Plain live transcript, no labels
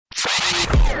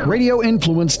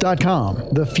RadioInfluence.com.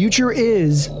 The future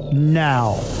is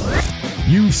now.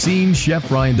 You've seen Chef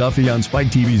Brian Duffy on Spike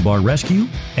TV's Bar Rescue,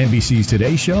 NBC's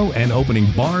Today Show, and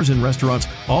opening bars and restaurants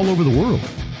all over the world.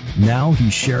 Now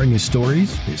he's sharing his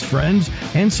stories, his friends,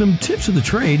 and some tips of the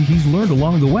trade he's learned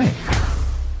along the way.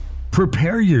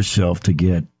 Prepare yourself to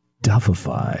get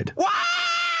Duffified. Wow!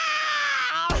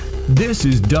 This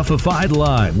is Duffified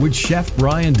Live with Chef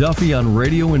Brian Duffy on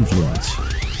Radio Influence.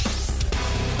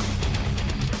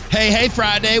 Hey,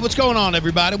 Friday. What's going on,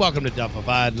 everybody? Welcome to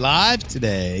Duffified Live.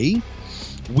 Today,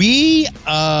 we,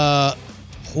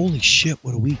 holy shit,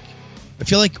 what a week. I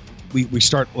feel like we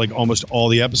start like almost all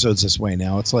the episodes this way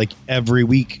now. It's like every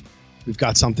week we've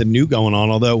got something new going on,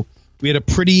 although we had a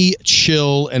pretty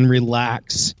chill and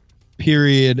relaxed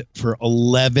period for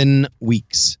 11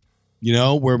 weeks, you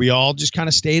know, where we all just kind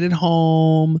of stayed at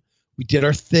home. We did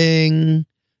our thing.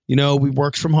 You know, we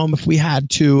worked from home if we had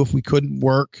to. If we couldn't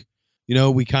work, you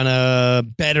know, we kind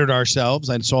of bettered ourselves.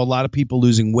 I saw a lot of people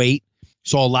losing weight.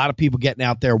 Saw a lot of people getting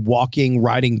out there walking,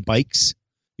 riding bikes,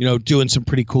 you know, doing some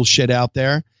pretty cool shit out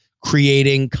there,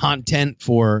 creating content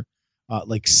for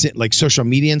like social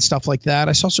media and stuff like that.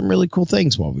 I saw some really cool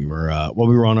things while we were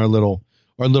on our little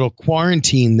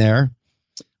quarantine there.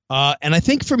 And I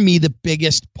think for me, the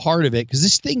biggest part of it, because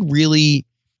this thing really,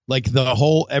 like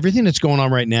everything that's going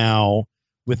on right now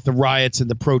with the riots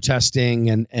and the protesting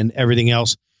and everything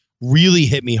else really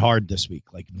hit me hard this week,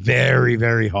 like very,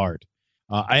 very hard.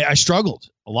 I struggled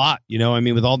a lot, you know, I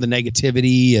mean, with all the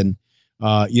negativity and,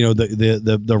 you know,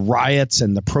 the riots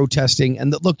and the protesting.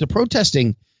 And the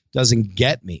protesting doesn't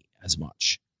get me as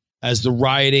much as the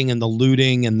rioting and the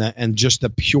looting and just the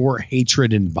pure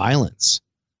hatred and violence.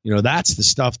 You know, that's the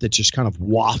stuff that just kind of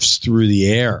wafts through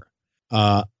the air.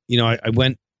 You know, I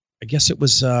went, I guess it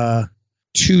was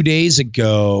 2 days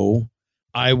ago,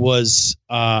 I was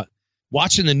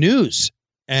watching the news,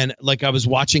 and like I was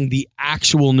watching the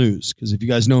actual news, because if you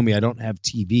guys know me, I don't have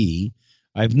TV.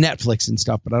 I have Netflix and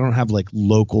stuff, but I don't have like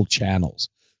local channels.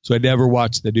 So I never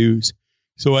watch the news.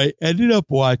 So I ended up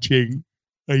watching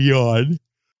a yawn.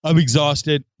 I'm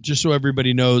exhausted, just so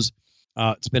everybody knows.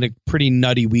 It's been a pretty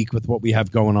nutty week with what we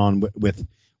have going on with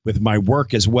my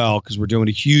work as well, because we're doing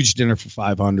a huge dinner for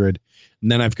 500, and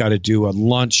then I've got to do a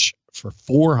lunch for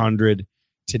 400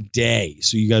 today.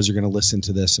 So you guys are going to listen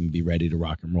to this and be ready to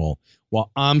rock and roll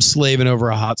while I'm slaving over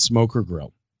a hot smoker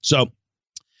grill. So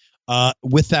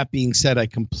with that being said, I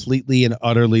completely and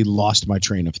utterly lost my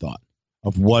train of thought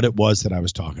of what it was that I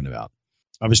was talking about.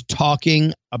 I was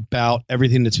talking about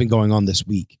everything that's been going on this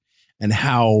week and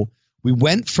how we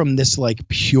went from this like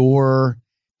pure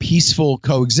peaceful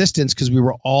coexistence because we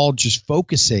were all just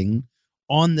focusing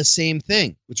on the same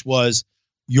thing, which was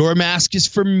your mask is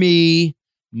for me,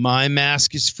 my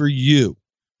mask is for you.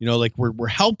 You know, like we're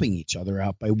helping each other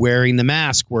out by wearing the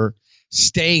mask. We're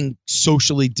staying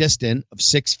socially distant of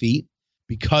 6 feet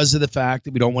because of the fact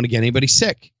that we don't want to get anybody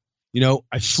sick. You know,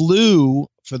 I flew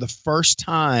for the first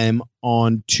time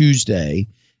on Tuesday,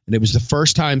 and it was the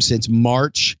first time since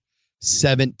March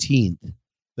 17th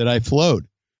that I flowed,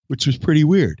 which was pretty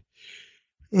weird.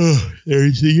 Oh,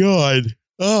 there's the yawn.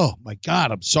 Oh, my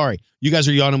God. I'm sorry. You guys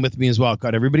are yawning with me as well.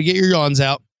 God, everybody get your yawns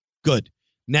out. Good.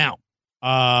 Now,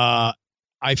 I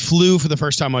flew for the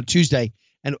first time on Tuesday,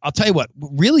 and I'll tell you what,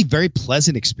 really very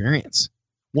pleasant experience.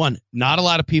 One, not a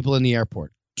lot of people in the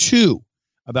airport. Two,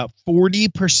 about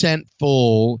 40%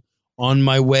 full on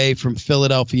my way from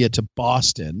Philadelphia to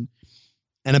Boston,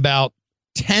 and about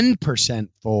 10%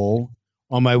 full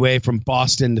on my way from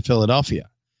Boston to Philadelphia.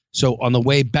 So on the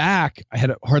way back, I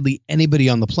had hardly anybody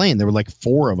on the plane. There were like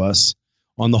 4 of us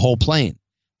on the whole plane,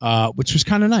 which was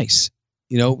kind of nice.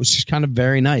 You know, it was just kind of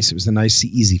very nice. It was a nice,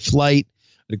 easy flight,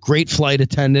 a great flight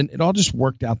attendant. It all just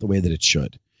worked out the way that it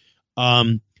should.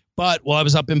 But while I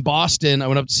was up in Boston, I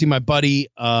went up to see my buddy,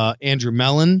 Andrew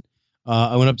Mellon.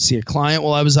 I went up to see a client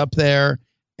while I was up there.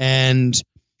 And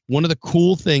one of the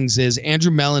cool things is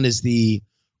Andrew Mellon is the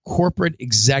corporate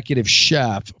executive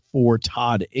chef for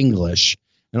Todd English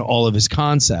and all of his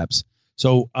concepts.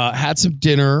 So had some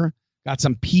dinner, got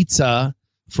some pizza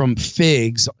from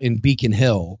Figs in Beacon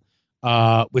Hill,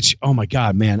 which, oh my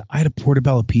God, man, I had a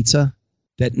portobello pizza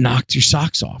that knocked your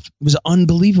socks off. It was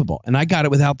unbelievable. And I got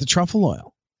it without the truffle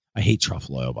oil. I hate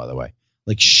truffle oil, by the way.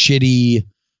 Like shitty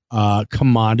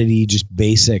commodity, just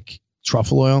basic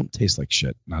truffle oil. Tastes like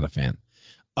shit. Not a fan.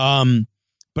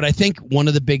 But I think one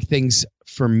of the big things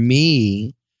for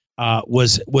me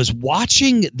was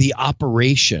watching the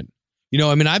operation. You know,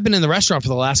 I mean, I've been in the restaurant for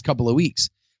the last couple of weeks,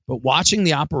 but watching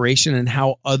the operation and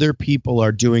how other people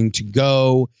are doing to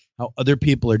go, how other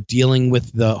people are dealing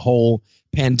with the whole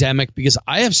pandemic, because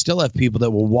I still have people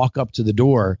that will walk up to the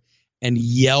door and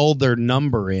yell their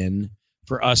number in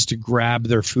for us to grab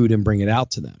their food and bring it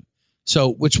out to them.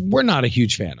 So, which we're not a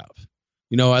huge fan of.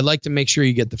 You know, I like to make sure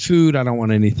you get the food. I don't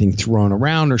want anything thrown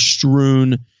around or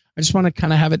strewn. I just want to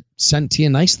kind of have it sent to you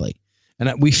nicely.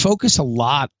 And we focus a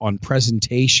lot on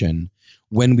presentation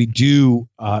when we do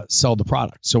sell the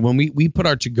product. So when we put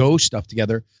our to-go stuff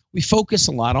together, we focus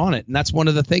a lot on it. And that's one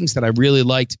of the things that I really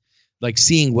liked, like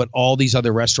seeing what all these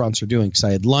other restaurants are doing. Because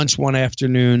I had lunch one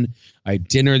afternoon, I had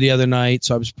dinner the other night.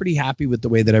 So I was pretty happy with the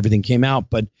way that everything came out.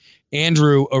 But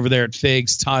Andrew over there at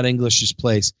Figs, Todd English's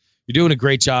place, you're doing a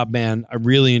great job, man. I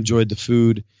really enjoyed the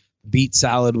food. Beet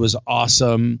salad was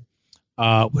awesome.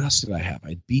 What else did I have? I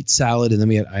had beet salad, and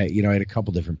then I had a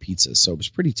couple different pizzas. So it was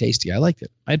pretty tasty. I liked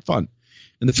it. I had fun.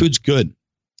 And the food's good.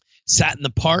 Sat in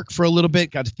the park for a little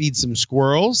bit, got to feed some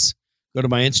squirrels. Go to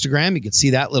my Instagram. You can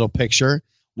see that little picture.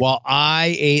 While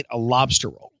I ate a lobster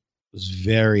roll. Was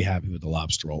very happy with the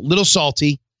lobster roll. Little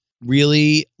salty,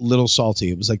 really little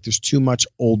salty. It was like there's too much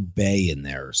Old Bay in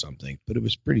there or something, but it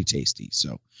was pretty tasty.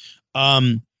 So,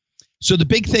 so the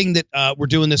big thing that we're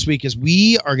doing this week is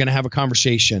we are going to have a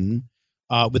conversation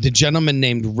with a gentleman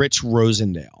named Rich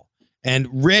Rosendale.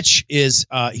 And Rich is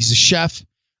he's a chef.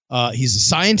 He's a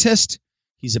scientist.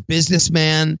 He's a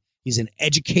businessman. He's an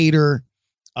educator.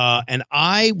 And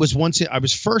I was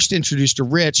first introduced to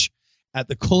Rich at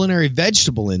the Culinary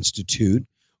Vegetable Institute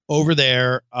over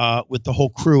there with the whole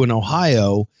crew in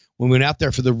Ohio when we went out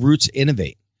there for the Roots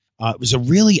Innovate. It was a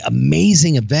really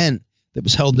amazing event that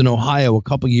was held in Ohio a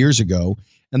couple years ago.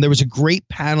 And there was a great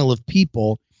panel of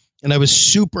people. And I was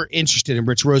super interested in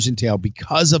Rich Rosendale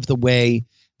because of the way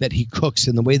that he cooks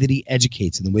and the way that he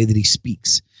educates and the way that he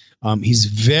speaks. He's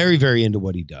very, very into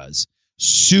what he does.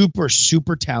 Super,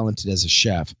 super talented as a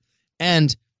chef.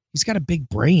 And he's got a big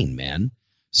brain, man.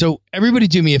 So everybody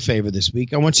do me a favor this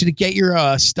week. I want you to get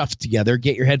your stuff together,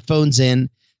 get your headphones in,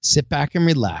 sit back and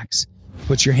relax,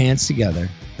 put your hands together,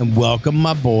 and welcome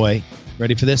my boy.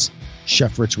 Ready for this?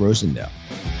 Chef Rich Rosendale.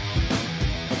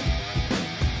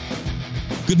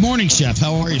 Good morning, Chef.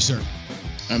 How are you, sir?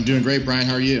 I'm doing great, Brian.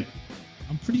 How are you?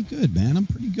 I'm pretty good, man. I'm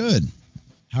pretty good.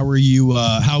 How are you?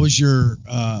 How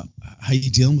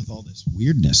you dealing with all this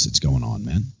weirdness that's going on,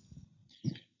 man?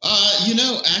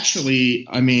 Actually,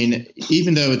 I mean,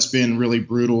 even though it's been really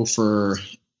brutal for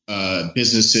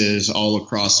businesses all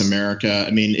across America,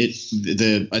 I mean,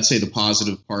 I'd say the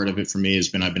positive part of it for me has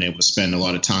been I've been able to spend a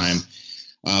lot of time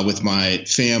with my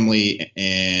family,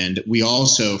 and we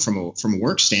also, from a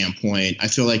work standpoint, I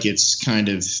feel like it's kind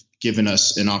of given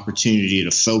us an opportunity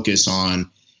to focus on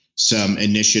some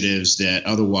initiatives that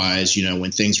otherwise,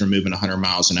 when things were moving 100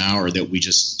 miles an hour, that we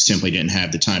just simply didn't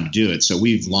have the time to do it. So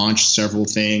we've launched several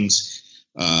things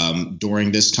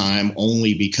during this time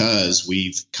only because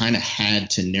we've kind of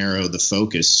had to narrow the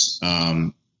focus.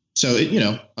 I'm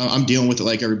dealing with it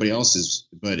like everybody else is,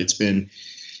 but it's been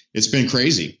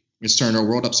crazy. It's turned our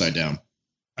world upside down.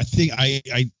 I think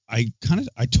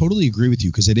I totally agree with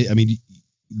you because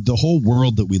the whole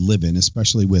world that we live in,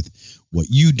 especially with what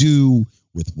you do,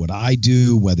 with what I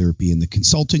do, whether it be in the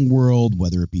consulting world,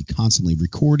 whether it be constantly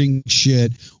recording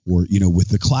shit or, with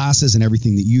the classes and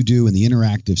everything that you do and the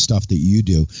interactive stuff that you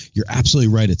do, you're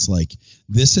absolutely right. It's like,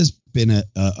 this has been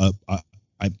I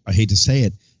hate to say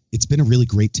it, it's been a really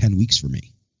great 10 weeks for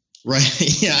me.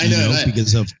 Right. Yeah, I know.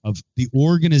 Because of the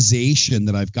organization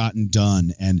that I've gotten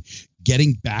done and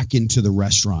getting back into the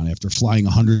restaurant after flying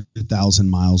 100,000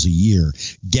 miles a year,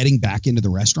 getting back into the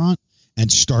restaurant and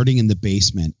starting in the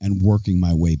basement and working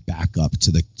my way back up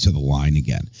to the line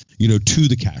again, to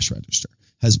the cash register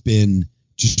has been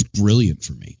just brilliant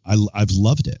for me. I've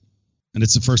loved it. And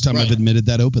it's the first time I've admitted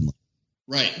that openly.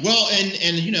 Right. Well, and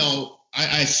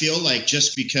I feel like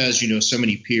just because, so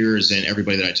many peers and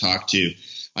everybody that I talk to,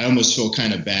 I almost feel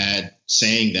kind of bad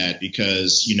saying that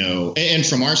because, and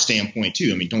from our standpoint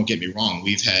too, I mean, don't get me wrong.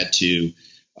 We've had to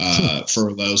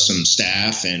furlough some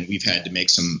staff and we've had to make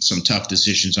some tough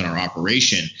decisions on our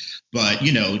operation. But,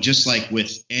 just like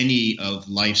with any of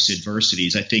life's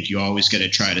adversities, I think you always got to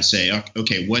try to say,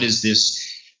 okay, what is this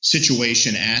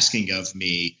situation asking of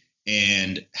me?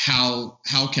 And how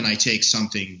can I take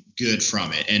something good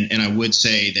from it? And I would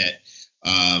say that,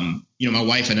 my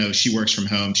wife, I know she works from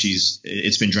home.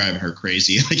 It's been driving her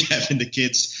crazy, like having the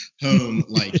kids home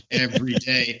like every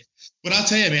day. But I'll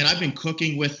tell you, man, I've been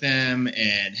cooking with them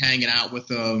and hanging out with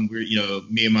them. We're,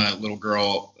 me and my little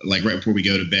girl, like right before we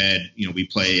go to bed, we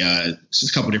play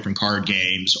just a couple different card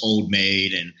games, Old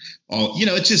Maid and all,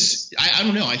 it's just, I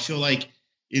don't know. I feel like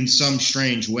in some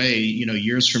strange way,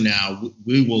 years from now,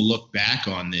 we will look back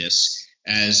on this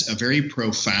as a very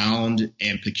profound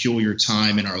and peculiar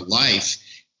time in our life.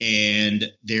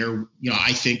 And there,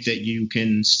 I think that you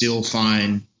can still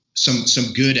find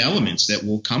some good elements that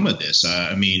will come of this.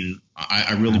 I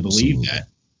really believe that.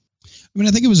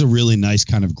 I think it was a really nice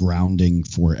kind of grounding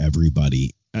for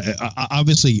everybody.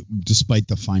 Obviously, despite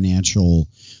the financial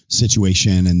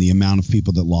situation and the amount of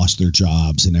people that lost their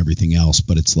jobs and everything else,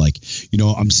 but it's like,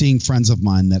 I'm seeing friends of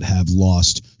mine that have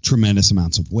lost tremendous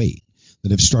amounts of weight,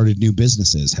 that have started new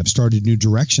businesses, have started new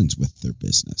directions with their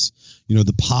business.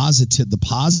 The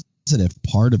positive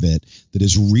part of it that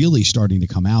is really starting to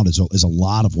come out is a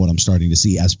lot of what I'm starting to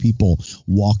see as people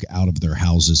walk out of their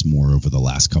houses more over the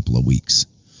last couple of weeks.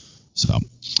 So,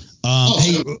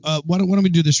 why don't we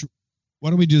do this? Why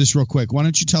don't we do this real quick? Why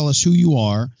don't you tell us who you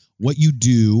are, what you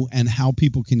do, and how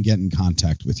people can get in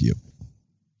contact with you?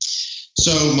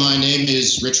 So my name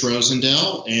is Rich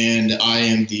Rosendale, and I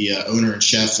am the owner and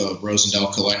chef of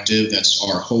Rosendale Collective. That's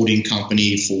our holding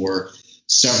company for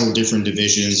several different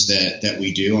divisions that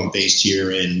we do. I'm based here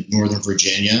in Northern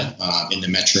Virginia, in the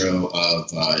metro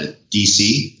of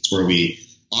D.C. It's where we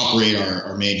operate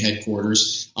our main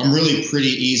headquarters. I'm really pretty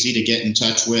easy to get in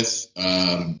touch with.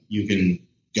 You can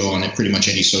go on pretty much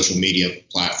any social media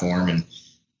platform and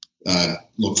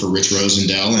look for Rich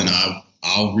Rosendale, and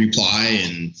I'll reply,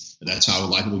 and that's how a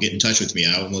lot of people get in touch with me.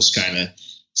 I almost kind of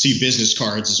see business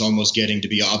cards as almost getting to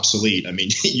be obsolete.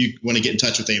 You want to get in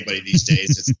touch with anybody these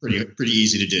days, it's pretty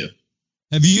easy to do.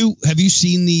 Have you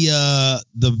seen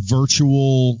the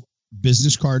virtual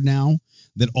business card now?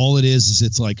 That all it is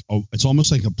it's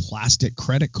almost like a plastic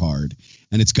credit card,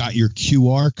 and it's got your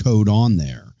QR code on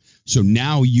there. So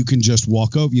now you can just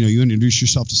walk over, you introduce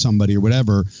yourself to somebody or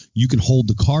whatever, you can hold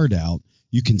the card out,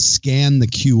 you can scan the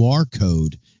QR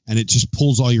code, and it just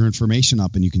pulls all your information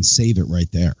up, and you can save it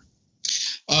right there.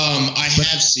 I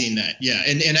have seen that, yeah,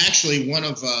 and actually one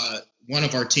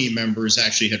of our team members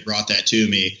actually had brought that to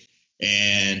me,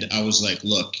 and I was like,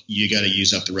 look, you got to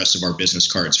use up the rest of our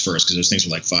business cards first, because those things are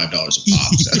like $5 a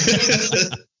pop.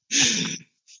 So.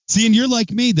 See, and you're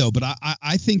like me though, but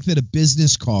I think that a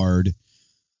business card,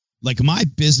 like my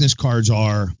business cards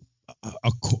are, they're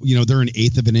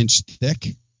 1/8 of an inch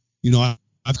thick.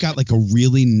 I've got like a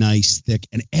really nice thick,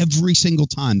 and every single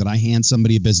time that I hand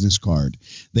somebody a business card,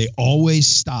 they always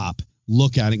stop,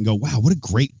 look at it, and go, "Wow, what a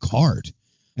great card!"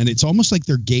 And it's almost like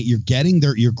you're grabbing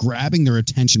their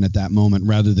attention at that moment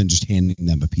rather than just handing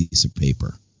them a piece of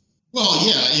paper. Well,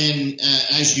 yeah, and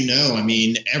as you know,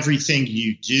 everything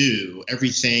you do,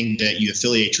 everything that you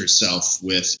affiliate yourself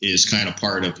with is kind of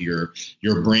part of your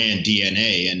brand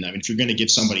DNA. And if you're going to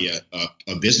give somebody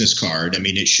a business card,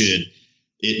 there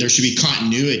should be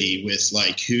continuity with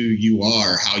like who you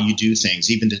are, how you do things,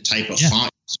 even the type of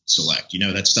font you select.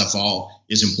 That stuff all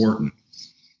is important.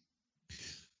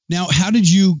 Now, how did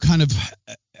you kind of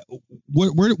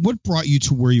what brought you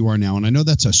to where you are now? And I know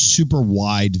that's a super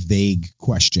wide, vague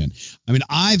question.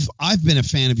 I've been a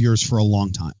fan of yours for a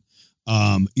long time.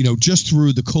 Just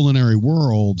through the culinary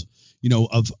world,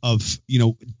 of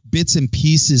bits and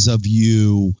pieces of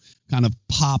you kind of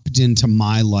popped into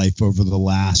my life over the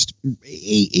last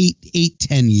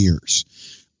 10 years.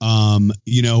 And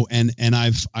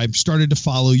I've started to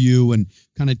follow you and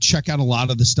kind of check out a lot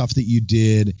of the stuff that you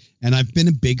did, and I've been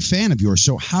a big fan of yours.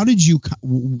 So how did you,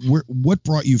 what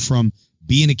brought you from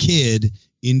being a kid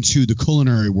into the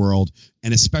culinary world,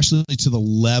 and especially to the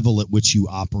level at which you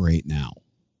operate now?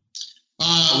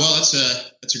 Well,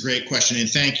 that's a great question, and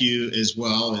thank you as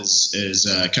well as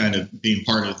kind of being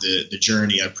part of the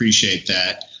journey. I appreciate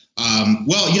that.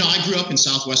 I grew up in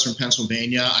southwestern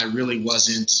Pennsylvania. I really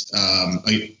wasn't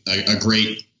a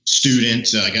great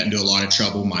student. I got into a lot of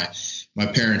trouble. My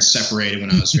parents separated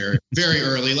when I was very, very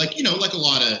early, like a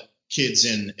lot of kids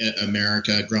in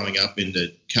America growing up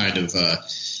into kind of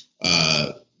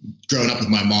growing up with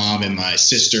my mom and my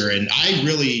sister. And I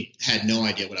really had no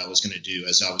idea what I was going to do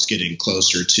as I was getting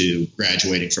closer to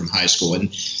graduating from high school. And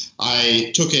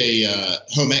I took a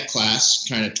home ec class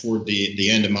kind of toward the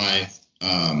end of my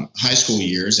high school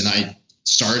years, and I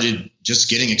started just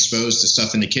getting exposed to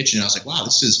stuff in the kitchen. And I was like, wow,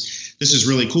 this is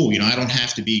really cool. I don't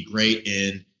have to be great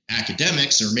in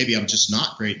academics, or maybe I'm just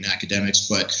not great in academics,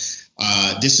 but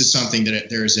this is something that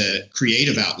there's a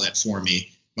creative outlet for me.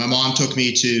 My mom took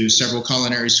me to several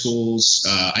culinary schools.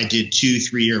 I did 2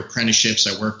 3-year apprenticeships.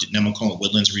 I worked at Nemacolin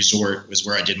Woodlands Resort, was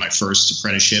where I did my first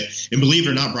apprenticeship. And believe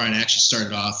it or not, Brian, I actually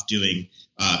started off doing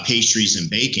pastries and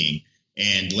baking,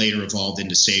 and later evolved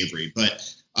into savory. But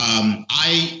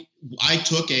I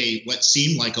took what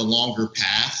seemed like a longer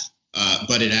path,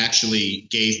 but it actually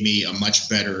gave me a much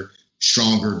better,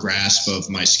 stronger grasp of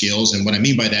my skills. And what I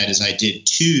mean by that is I did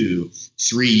 2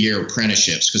 3-year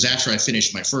apprenticeships, because after I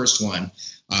finished my first one,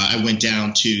 I went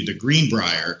down to the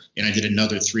Greenbrier and I did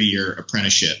another 3-year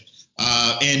apprenticeship.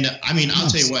 And I mean, I'll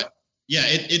tell you what, yeah,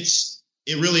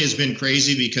 it really has been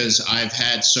crazy because I've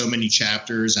had so many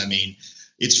chapters. I mean,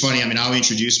 it's funny. I mean, I'll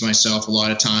introduce myself a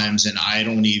lot of times and I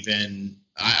don't even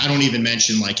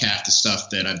mention like half the stuff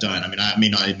that I've done. I mean, I may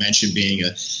not mention being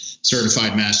a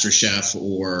certified master chef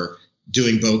or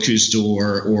doing Bocuse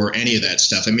d'Or or any of that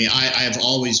stuff. I mean, I have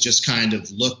always just kind of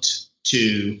looked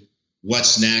to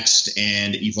what's next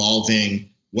and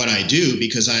evolving what I do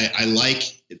because I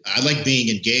like being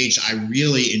engaged. I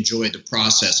really enjoy the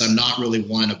process. I'm not really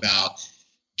one about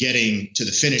getting to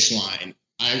the finish line.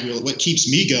 What keeps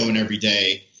me going every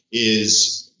day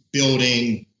is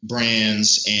building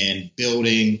brands and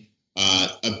building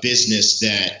a business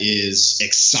that is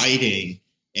exciting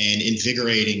and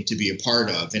invigorating to be a part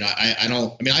of. And I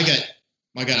don't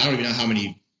even know how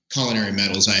many culinary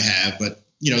medals I have, but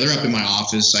they're up in my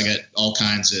office. I got all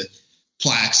kinds of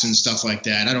plaques and stuff like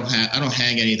that. I don't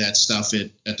hang any of that stuff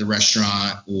at the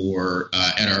restaurant or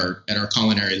at our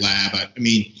culinary lab. I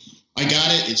mean, I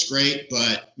got it. It's great,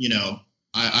 but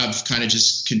I've kind of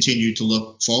just continued to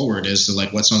look forward as to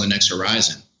like what's on the next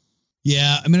horizon.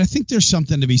 Yeah, I mean, I think there's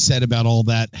something to be said about all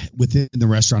that within the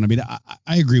restaurant. I mean,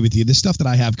 I agree with you. The stuff that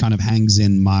I have kind of hangs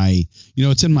in my,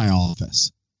 it's in my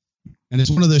office. And it's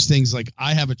one of those things like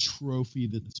I have a trophy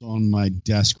that's on my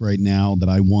desk right now that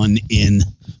I won in,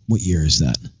 what year is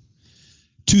that?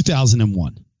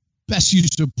 2001. Best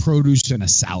use of produce in a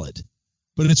salad.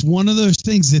 But it's one of those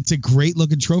things. It's a great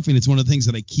looking trophy. And it's one of the things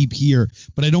that I keep here,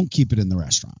 but I don't keep it in the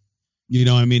restaurant.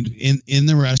 I mean, in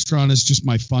the restaurant is just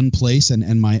my fun place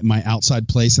and my outside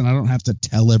place. And I don't have to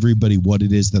tell everybody what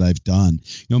it is that I've done.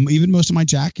 Even most of my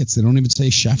jackets, they don't even say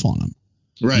chef on them.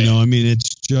 Right. I mean, it's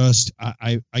just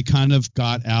I kind of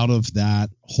got out of that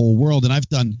whole world. And I've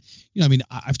done,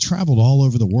 I've traveled all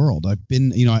over the world. I've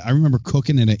been, I remember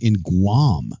cooking in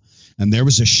Guam. And there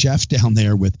was a chef down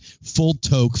there with full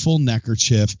toque, full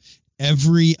neckerchief,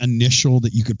 every initial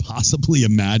that you could possibly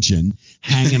imagine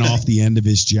hanging off the end of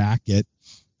his jacket.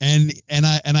 And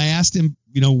I asked him,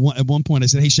 at one point I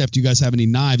said, "Hey chef, do you guys have any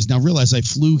knives?" Now realize I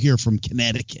flew here from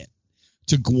Connecticut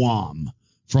to Guam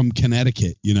from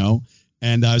Connecticut,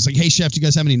 and I was like, "Hey chef, do you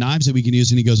guys have any knives that we can use?"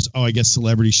 And he goes, "Oh, I guess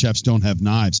celebrity chefs don't have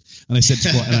knives." And I said,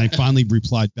 and I finally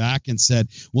replied back and said,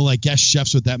 "Well, I guess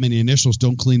chefs with that many initials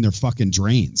don't clean their fucking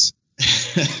drains."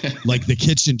 Like the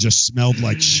kitchen just smelled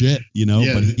like shit,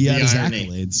 Yeah, but he had his irony.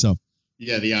 accolades. So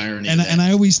yeah, the irony. And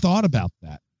I always thought about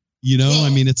that, I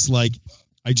mean, it's like,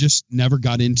 I just never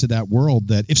got into that world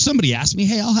that if somebody asked me,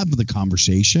 hey, I'll have the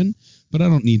conversation, but I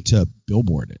don't need to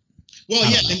billboard it. Well,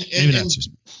 yeah. Maybe that's just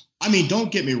me. I mean,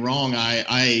 don't get me wrong.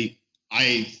 I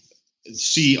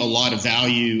see a lot of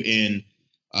value in,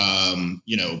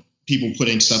 people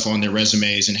putting stuff on their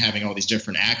resumes and having all these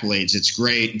different accolades. It's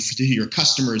great. And to your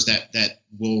customers, that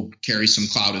will carry some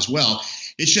clout as well.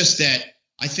 It's just that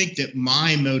I think that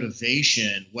my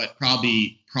motivation, what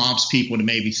probably prompts people to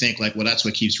maybe think like, well, that's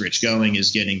what keeps Rich going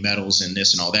is getting medals and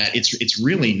this and all that. It's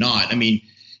really not. I mean,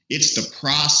 it's the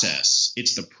process.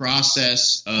 It's the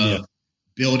process of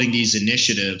building these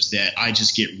initiatives that I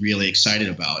just get really excited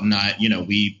about. And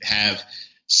we have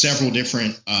several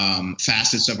different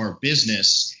facets of our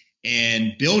business.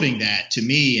 And building that to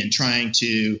me and trying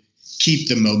to keep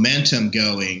the momentum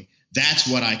going, that's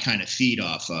what I kind of feed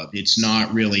off of. It's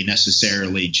not really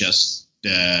necessarily just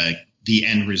the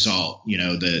end result,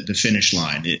 the finish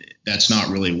line. That's not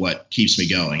really what keeps me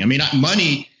going. I mean,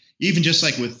 money, even just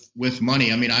like with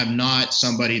money, I mean, I'm not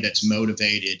somebody that's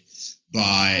motivated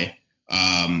by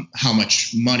how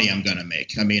much money I'm going to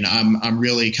make. I mean, I'm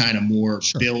really kind of more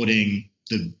building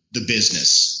the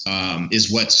business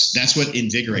that's what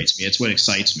invigorates me. It's what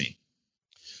excites me.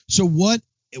 So what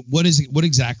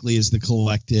exactly is the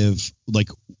collective? Like,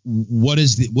 what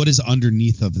is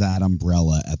underneath of that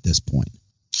umbrella at this point?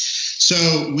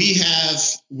 So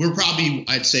we're probably,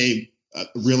 I'd say,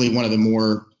 really one of the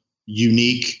more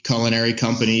unique culinary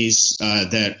companies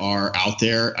that are out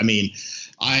there. I mean,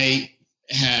 I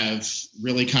have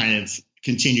really kind of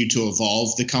continued to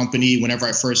evolve the company. Whenever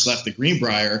I first left the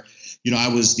Greenbrier, I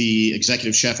was the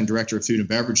executive chef and director of food and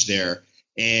beverage there.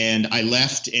 And I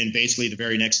left and basically the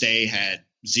very next day had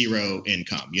zero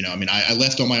income. I mean, I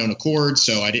left on my own accord,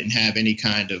 so I didn't have any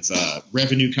kind of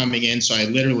revenue coming in. So I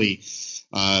literally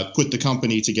put the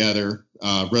company together.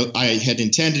 I had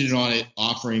intended on it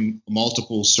offering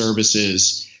multiple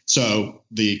services. So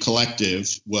the collective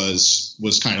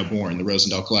was kind of born, the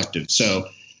Rosendahl Collective. So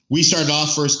we started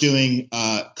off first doing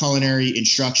culinary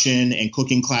instruction and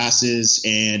cooking classes,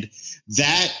 and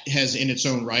that has in its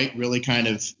own right really kind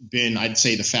of been, I'd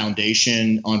say, the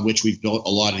foundation on which we've built a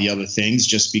lot of the other things,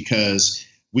 just because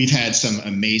we've had some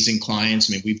amazing clients.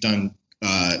 I mean, we've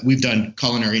done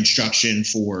culinary instruction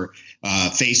for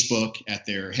Facebook at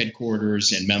their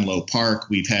headquarters in Menlo Park.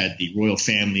 We've had the royal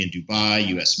family in Dubai,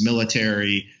 U.S.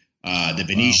 military, the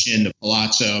Venetian, the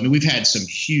Palazzo. I mean, we've had some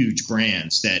huge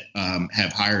brands that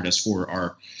have hired us for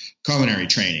our culinary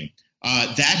training.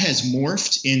 That has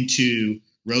morphed into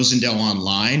Rosendale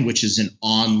Online, which is an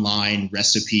online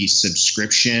recipe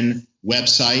subscription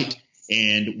website.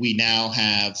 And we now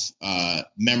have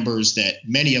members that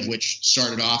many of which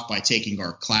started off by taking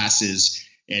our classes,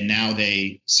 and now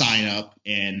they sign up,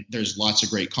 and there's lots of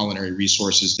great culinary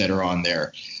resources that are on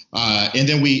there. And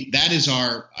then that is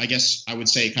our, I guess I would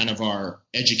say, kind of our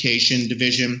education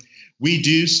division. We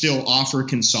do still offer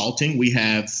consulting. We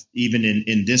have, even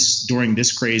during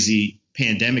this crazy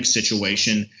pandemic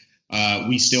situation,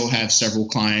 we still have several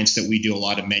clients that we do a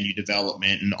lot of menu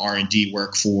development and R&D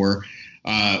work for.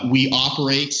 We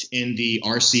operate in the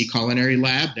RC Culinary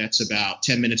Lab. That's about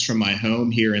 10 minutes from my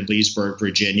home here in Leesburg,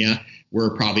 Virginia.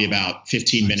 We're probably about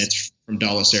 15 minutes from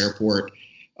Dulles Airport.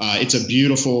 It's a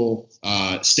beautiful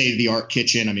state-of-the-art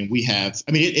kitchen. I mean,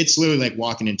 it's literally like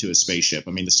walking into a spaceship.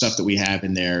 I mean, the stuff that we have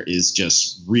in there is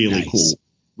just really cool.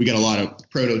 We got a lot of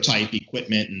prototype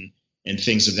equipment and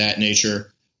things of that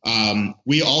nature.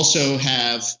 We also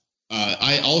have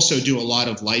I also do a lot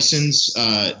of license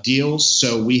deals.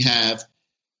 So we have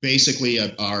basically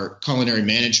our culinary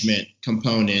management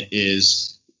component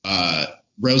is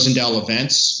Rosendale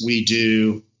Events. We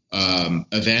do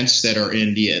events that are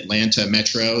in the Atlanta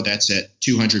metro. That's at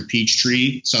 200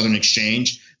 Peachtree, Southern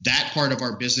Exchange. That part of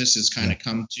our business has kind of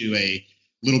come to a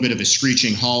little bit of a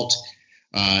screeching halt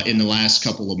in the last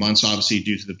couple of months, obviously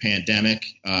due to the pandemic.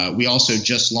 We also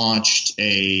just launched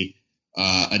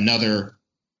another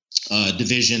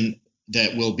division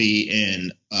that will be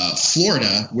in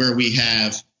Florida, where we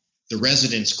have the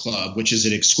Residence Club, which is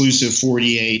an exclusive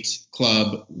 48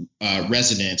 club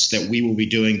residence that we will be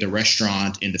doing the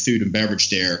restaurant and the food and beverage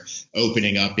there,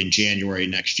 opening up in January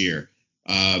next year.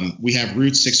 We have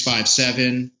Route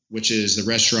 657, which is the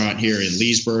restaurant here in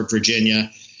Leesburg, Virginia.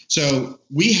 So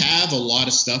we have a lot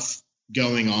of stuff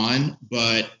going on,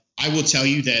 but I will tell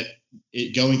you that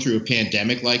going through a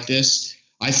pandemic like this,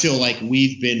 I feel like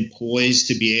we've been poised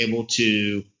to be able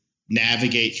to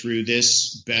navigate through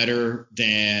this better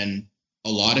than a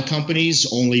lot of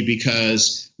companies, only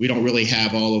because we don't really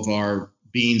have all of our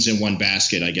beans in one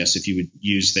basket, I guess, if you would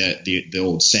use the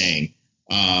old saying.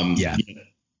 But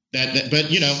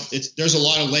there's a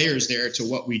lot of layers there to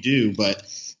what we do, but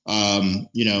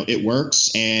it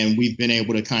works, and we've been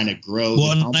able to kind of grow.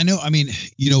 Well, I know,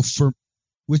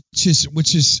 which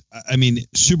is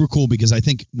super cool, because I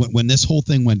think when this whole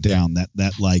thing went down,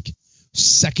 that like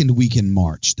second week in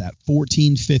March, that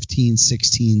 14, 15,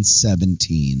 16,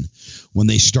 17, when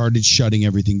they started shutting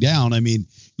everything down,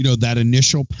 that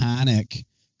initial panic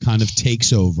kind of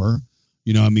takes over.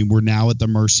 We're now at the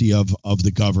mercy of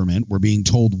the government. We're being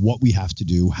told what we have to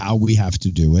do, how we have to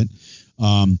do it.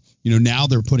 Now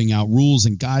they're putting out rules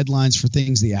and guidelines for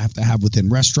things that you have to have within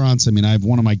restaurants. I have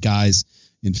one of my guys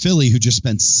in Philly who just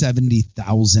spent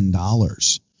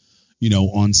 $70,000,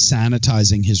 on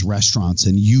sanitizing his restaurants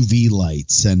and UV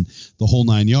lights and the whole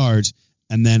 9 yards.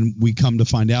 And then we come to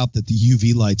find out that the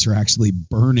UV lights are actually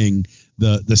burning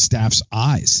the staff's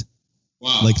eyes.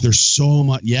 Wow. Like there's so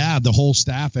much. Yeah. The whole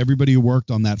staff, everybody who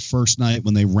worked on that first night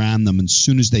when they ran them, and as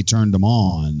soon as they turned them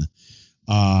on,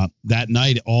 that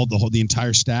night, the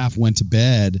entire staff went to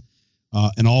bed,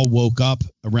 and all woke up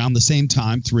around the same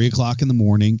time, 3:00 in the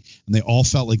morning, and they all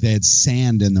felt like they had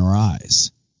sand in their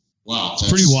eyes. Wow. It's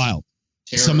pretty wild.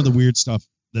 Terrible. Some of the weird stuff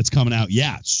that's coming out.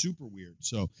 Yeah, it's super weird.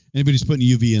 So anybody who's putting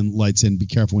UV and lights in, be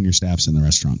careful when your staff's in the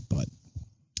restaurant. But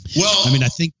I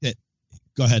think that,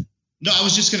 go ahead. No, I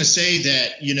was just going to say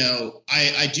that,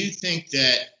 I do think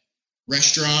that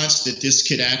restaurants, that this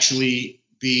could actually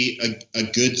be a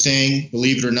good thing,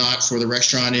 believe it or not, for the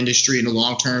restaurant industry in the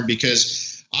long term,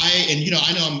 because I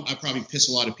know I probably piss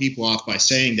a lot of people off by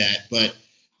saying that, but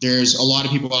there's a lot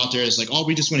of people out there that's like, oh,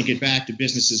 we just want to get back to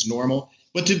business as normal.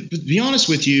 But to be honest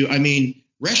with you,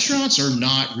 restaurants are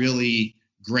not really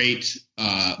great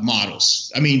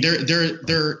models.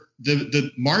 They're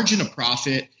the margin of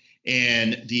profit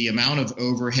and the amount of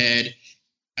overhead.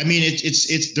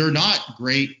 They're not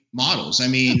great models.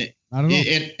 Not at all.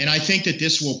 And I think that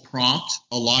this will prompt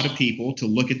a lot of people to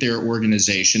look at their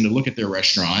organization, to look at their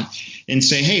restaurant, and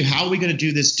say, hey, how are we going to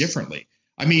do this differently?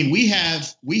 We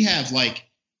have like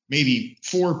maybe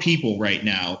 4 people right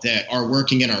now that are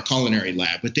working in our culinary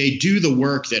lab, but they do the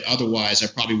work that otherwise I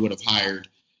probably would have hired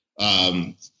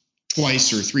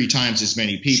twice or 3 times as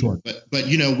many people. Sure. But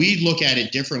we look at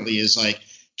it differently as like,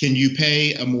 can you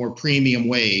pay a more premium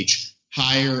wage,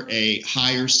 hire a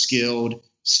higher skilled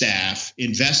staff,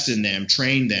 invest in them,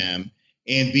 train them,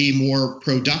 and be more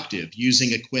productive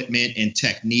using equipment and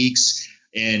techniques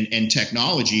and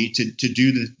technology to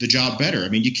do the job better. I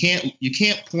mean, you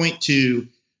can't point to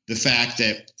the fact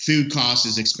that food cost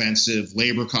is expensive,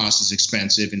 labor cost is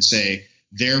expensive, and say,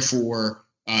 therefore,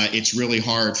 it's really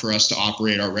hard for us to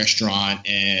operate our restaurant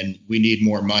and we need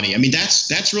more money. I mean,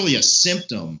 that's really a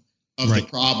symptom of the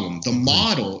problem. The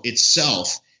model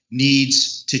itself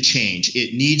needs to change.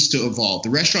 It needs to evolve.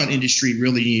 The restaurant industry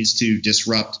really needs to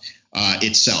disrupt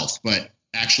itself, but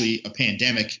actually a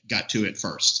pandemic got to it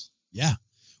first. Yeah.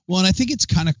 Well, and I think it's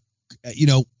kind of,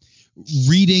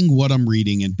 reading what I'm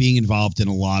reading and being involved in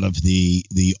a lot of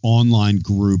the online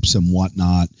groups and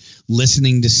whatnot,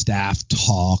 listening to staff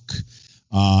talk,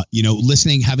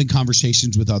 listening, having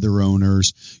conversations with other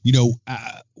owners,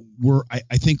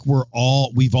 I think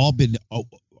we've all been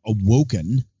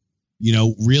awoken,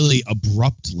 really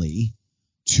abruptly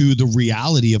to the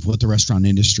reality of what the restaurant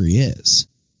industry is.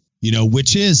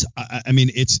 Which is,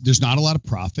 there's not a lot of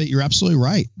profit. You're absolutely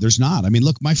right. There's not. I mean,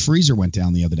 look, my freezer went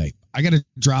down the other day. I got to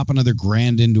drop another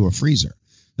 $1,000 into a freezer.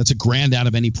 That's $1,000 out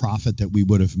of any profit that we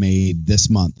would have made this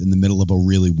month in the middle of a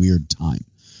really weird time.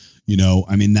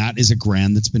 That is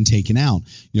 $1,000 that's been taken out.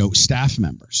 Staff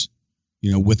members,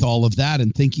 with all of that,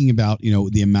 and thinking about,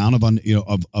 the amount of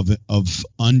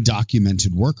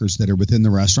undocumented workers that are within the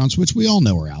restaurants, which we all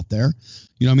know are out there.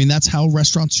 That's how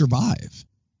restaurants survive.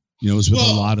 Is with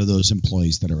a lot of those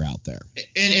employees that are out there.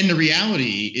 And the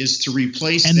reality is to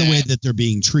replace and the way that they're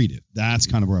being treated. That's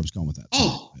kind of where I was going with that.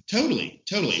 Oh, totally.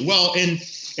 Well, and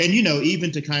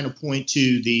even to kind of point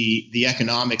to the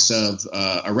economics of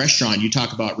a restaurant, you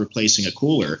talk about replacing a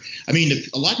cooler. I mean,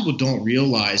 a lot of people don't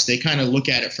realize, they kind of look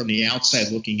at it from the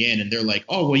outside looking in, and they're like,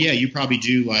 oh, well, yeah, you probably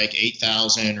do like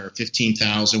 $8,000 or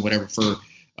 $15,000, whatever, for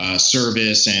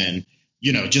service, and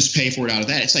just pay for it out of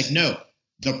that. It's like, no,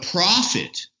 the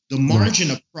profit. The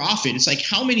margin of profit, it's like,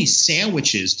 how many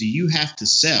sandwiches do you have to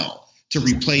sell to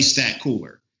replace that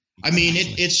cooler? I mean,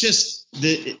 it's just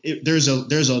there's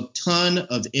a ton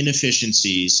of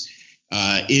inefficiencies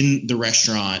in the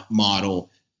restaurant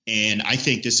model. And I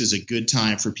think this is a good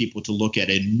time for people to look at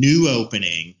a new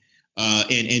opening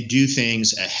and do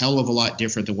things a hell of a lot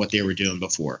different than what they were doing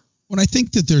before. Well, I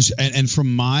think that there's, and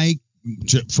from my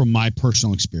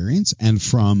personal experience and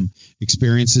from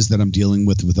experiences that I'm dealing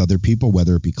with other people,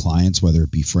 whether it be clients, whether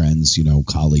it be friends,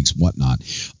 colleagues, whatnot,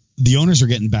 the owners are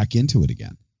getting back into it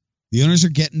again. The owners are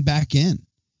getting back in.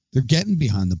 They're getting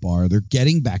behind the bar. They're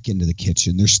getting back into the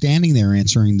kitchen. They're standing there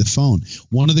answering the phone.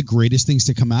 One of the greatest things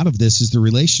to come out of this is the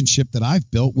relationship that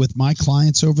I've built with my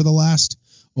clients over the last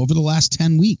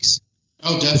 10 weeks.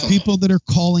 Oh, definitely. The people that are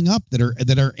calling up,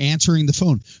 that are answering the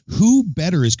phone. Who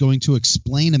better is going to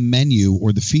explain a menu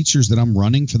or the features that I'm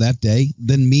running for that day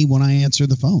than me when I answer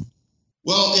the phone?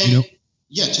 Well,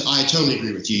 yeah, I totally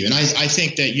agree with you. And I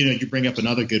think that, you bring up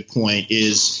another good point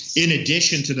is, in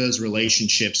addition to those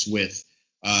relationships with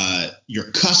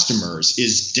your customers,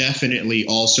 is definitely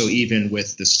also even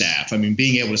with the staff. I mean,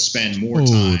 being able to spend more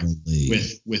time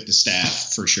with the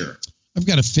staff, for sure. I've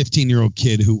got a 15-year-old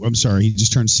kid who, I'm sorry, he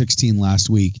just turned 16 last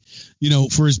week.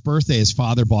 For his birthday, his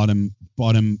father bought him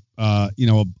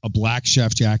a black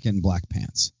chef jacket and black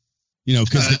pants.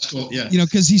 That's cool. Yeah.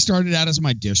 Because he started out as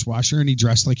my dishwasher and he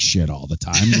dressed like shit all the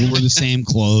time. We wore the same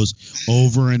clothes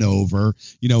over and over.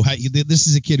 This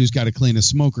is a kid who's got to clean a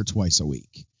smoker twice a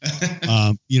week.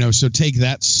 So take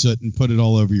that soot and put it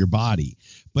all over your body.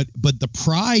 But the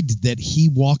pride that he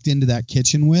walked into that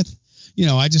kitchen with,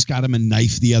 I just got him a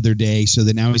knife the other day so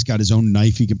that now he's got his own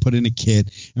knife he can put in a kit,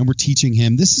 and we're teaching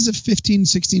him. This is a 15,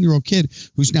 16-year-old kid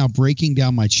who's now breaking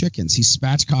down my chickens. He's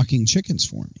spatchcocking chickens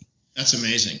for me. That's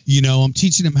amazing. I'm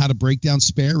teaching him how to break down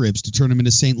spare ribs to turn them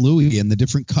into St. Louis and the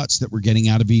different cuts that we're getting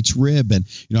out of each rib. And,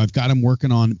 I've got him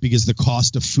working on, because the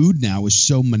cost of food now is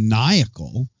so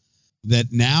maniacal that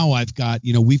now I've got,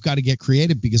 we've got to get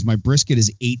creative, because my brisket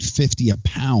is $8.50 a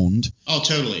pound. Oh,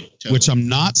 totally. Which I'm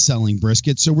not selling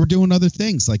brisket. So we're doing other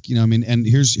things like, and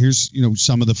here's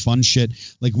some of the fun shit.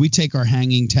 Like, we take our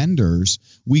hanging tenders,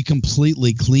 we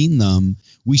completely clean them,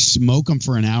 we smoke them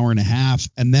for an hour and a half,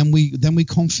 and then we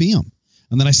confit them.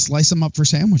 And then I slice them up for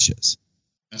sandwiches.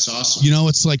 That's awesome.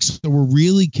 It's like, so we're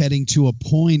really getting to a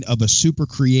point of a super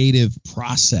creative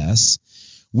process,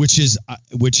 which is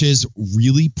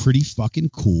really pretty fucking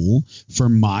cool for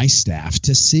my staff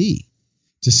to see.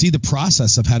 to see the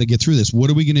process of how to get through this. What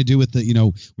are we going to do with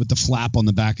with the flap on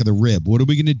the back of the rib? What are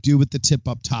we going to do with the tip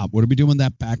up top? What are we doing with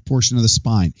that back portion of the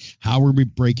spine? How are we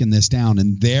breaking this down?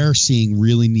 And they're seeing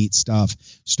really neat stuff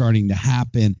starting to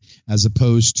happen, as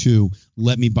opposed to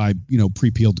let me buy,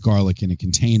 pre-peeled garlic in a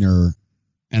container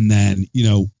and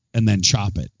then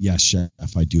chop it. Yes, chef,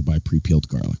 I do buy pre-peeled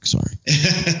garlic. Sorry.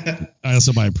 I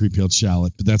also buy a pre-peeled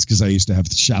shallot, but that's because I used to have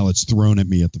the shallots thrown at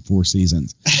me at the Four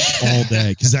Seasons all day,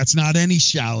 because that's not any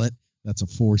shallot. That's a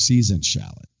Four Seasons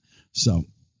shallot. So,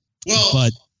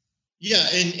 yeah.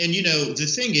 And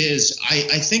the thing is,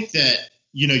 I think that,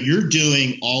 you're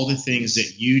doing all the things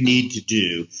that you need to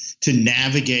do to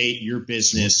navigate your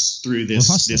business through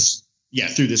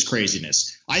through this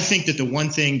craziness. I think that the one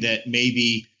thing that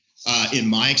maybe, in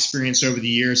my experience over the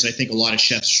years, I think a lot of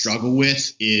chefs struggle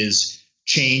with is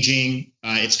changing.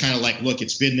 It's kind of like, look,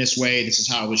 it's been this way. This is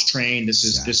how I was trained. This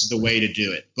is the way to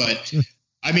do it. But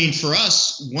I mean, for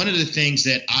us, one of the things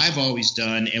that I've always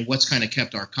done, and what's kind of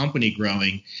kept our company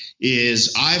growing,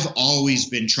 is I've always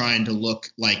been trying to look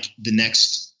like the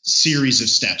next series of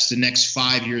steps, the next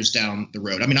 5 years down the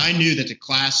road. I mean, I knew that the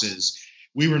classes,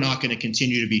 we were not going to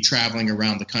continue to be traveling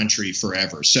around the country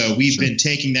forever. So we've been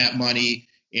taking that money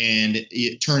and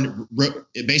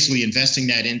basically investing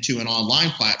that into an online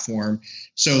platform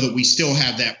so that we still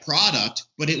have that product,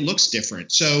 but it looks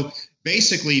different. So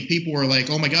basically people were like,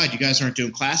 oh my God, you guys aren't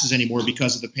doing classes anymore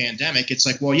because of the pandemic. It's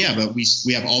like, well, yeah, but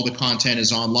we have all the content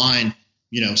is online,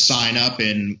 sign up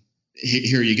and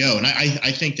here you go. And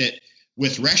I think that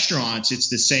with restaurants, it's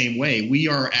the same way. We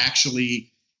are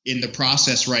actually in the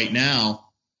process right now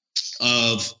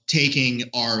of taking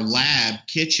our lab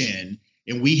kitchen,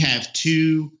 and we have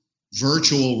 2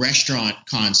 virtual restaurant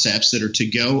concepts that are to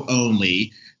go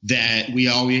only, that we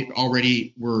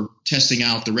already were testing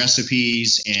out the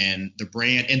recipes and the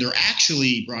brand. And they're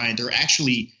actually, Brian,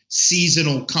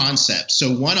 seasonal concepts.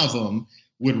 So one of them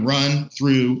would run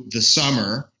through the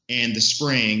summer and the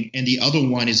spring, and the other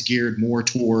one is geared more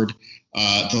toward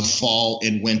the fall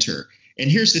and winter. And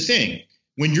here's the thing.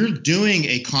 When you're doing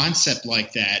a concept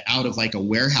like that out of like a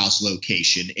warehouse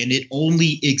location and it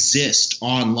only exists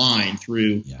online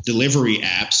through delivery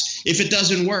apps, if it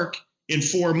doesn't work in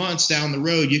 4 months down the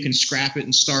road, you can scrap it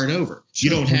and start over.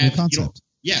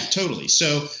 Totally.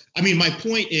 So, I mean, my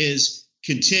point is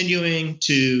continuing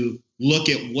to look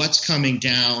at what's coming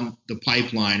down the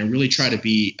pipeline and really try to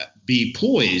be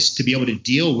poised to be able to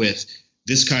deal with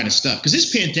this kind of stuff. Because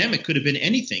this pandemic could have been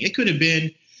anything. It could have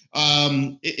been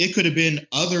it could have been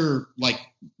other like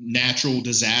natural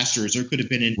disasters, or it could have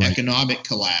been an economic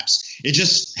collapse. It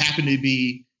just happened to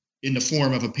be in the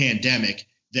form of a pandemic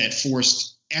that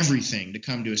forced everything to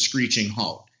come to a screeching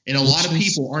halt. And a lot of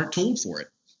people aren't told for it.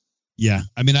 Yeah.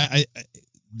 I mean,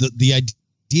 the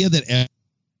idea that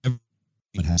everyone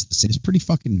has the same is pretty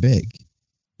fucking big.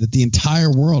 That the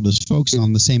entire world is focusing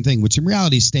on the same thing, which in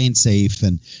reality is staying safe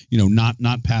and,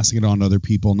 not passing it on to other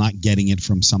people, not getting it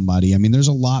from somebody. I mean, there's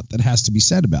a lot that has to be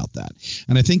said about that.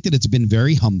 And I think that it's been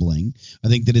very humbling. I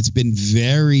think that it's been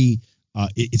very,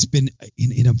 it's been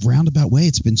in a roundabout way,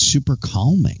 it's been super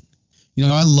calming.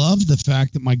 I love the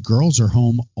fact that my girls are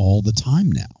home all the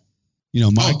time now.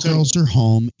 My girls are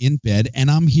home in bed and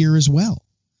I'm here as well.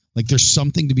 Like there's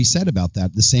something to be said about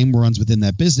that. The same runs within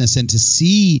that business, and to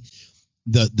see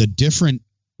the different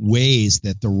ways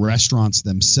that the restaurants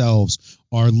themselves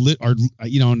are,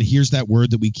 and here's that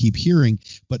word that we keep hearing,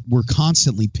 but we're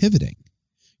constantly pivoting.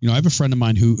 I have a friend of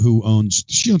mine who owns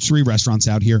 3 restaurants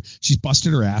out here. She's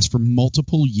busted her ass for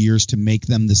multiple years to make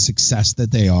them the success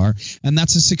that they are. And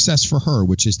that's a success for her,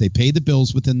 which is they pay the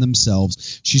bills within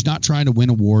themselves. She's not trying to win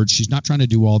awards. She's not trying to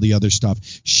do all the other stuff.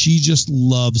 She just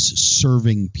loves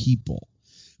serving people.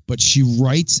 But she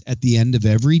writes at the end of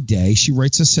every day, she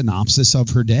writes a synopsis of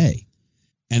her day.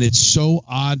 And it's so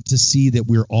odd to see that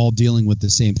we're all dealing with the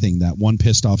same thing, that one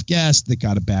pissed off guest that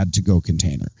got a bad to-go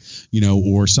container,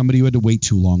 or somebody who had to wait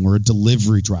too long, or a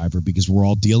delivery driver, because we're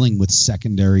all dealing with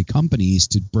secondary companies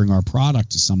to bring our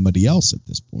product to somebody else at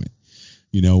this point.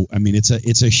 I mean,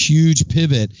 it's a huge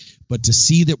pivot, but to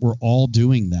see that we're all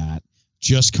doing that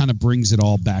just kind of brings it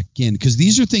all back in, because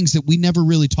these are things that we never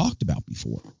really talked about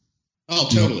before. Oh,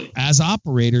 totally. As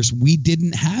operators, we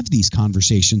didn't have these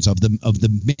conversations of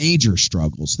the major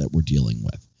struggles that we're dealing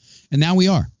with, and now we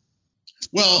are.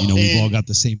 Well, we've all got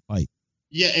the same fight.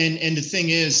 Yeah, and the thing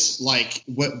is, like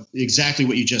what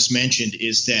you just mentioned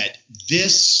is that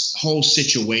this whole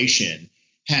situation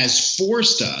has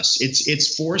forced us.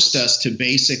 It's forced us to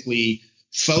basically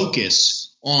focus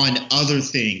on other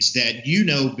things that,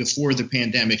 before the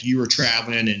pandemic, you were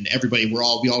traveling and we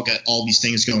all got all these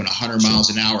things going 100 miles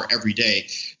an hour every day.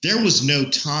 There was no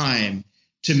time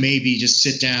to maybe just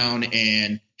sit down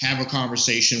and have a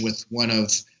conversation with one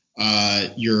of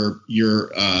your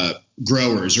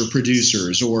growers or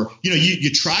producers, or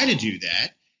you try to do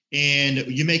that and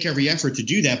you make every effort to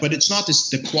do that, but it's not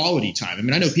the quality time. I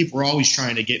mean, I know people are always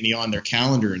trying to get me on their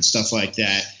calendar and stuff like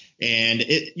that, and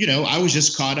I was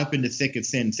just caught up in the thick of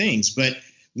thin things. But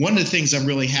one of the things I'm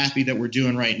really happy that we're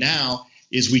doing right now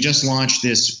is we just launched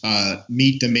this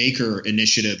Meet the Maker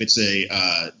initiative. It's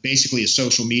basically a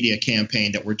social media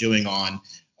campaign that we're doing on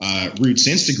Roots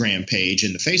Instagram page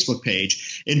and the Facebook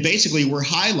page. And basically we're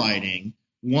highlighting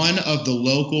one of the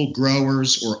local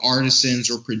growers or artisans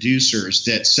or producers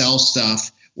that sell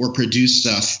stuff or produce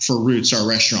stuff for Roots, our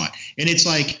restaurant. And it's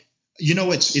like,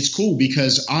 it's cool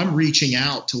because I'm reaching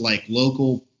out to like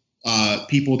local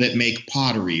people that make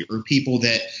pottery, or people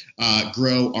that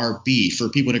grow our beef, or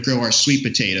people that grow our sweet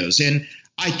potatoes. And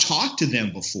I talked to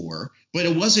them before, but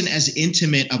it wasn't as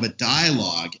intimate of a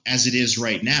dialogue as it is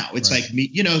right now. It's right. Like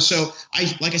me, so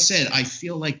like I said, I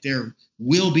feel like there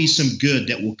will be some good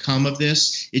that will come of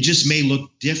this. It just may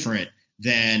look different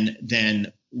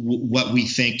than what we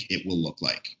think it will look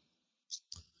like.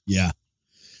 Yeah.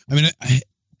 I mean,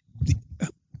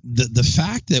 the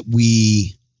fact that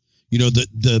we,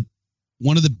 the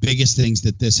one of the biggest things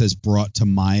that this has brought to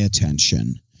my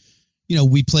attention,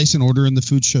 we place an order and the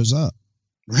food shows up.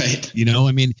 Right.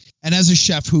 I mean, and as a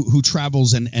chef who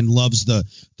travels and loves the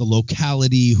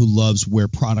locality, who loves where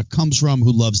product comes from,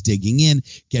 who loves digging in,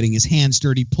 getting his hands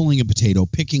dirty, pulling a potato,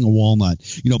 picking a walnut,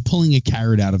 pulling a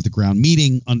carrot out of the ground,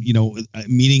 meeting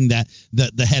that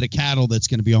the head of cattle that's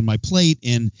going to be on my plate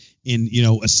in a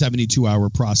 72-hour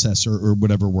process or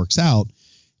whatever works out.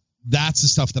 That's the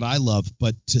stuff that I love.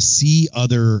 But to see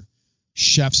other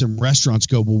chefs and restaurants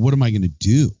go, well, what am I going to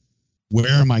do? Where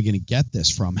am I going to get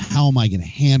this from? How am I going to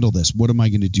handle this? What am I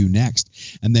going to do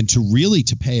next? And then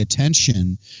to pay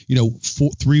attention,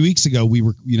 3 weeks ago,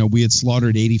 we had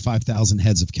slaughtered 85,000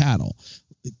 heads of cattle.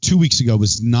 2 weeks ago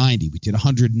was 90. We did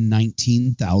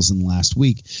 119,000 last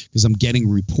week because I'm getting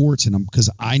reports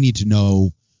because I need to know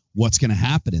what's going to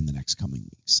happen in the next coming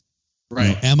weeks.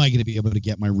 Right. Am I going to be able to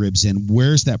get my ribs in?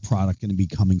 Where's that product going to be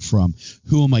coming from?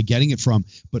 Who am I getting it from?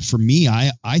 But for me,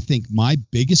 I think my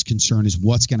biggest concern is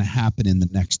what's going to happen in the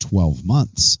next 12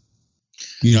 months.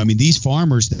 These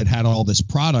farmers that had all this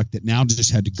product that now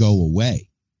just had to go away,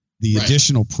 the right.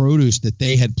 additional produce that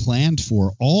they had planned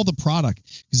for, all the product.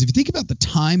 Because if you think about the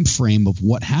time frame of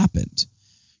what happened,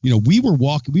 we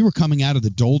were coming out of the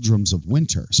doldrums of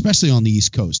winter, especially on the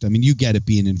East Coast. I mean, you get it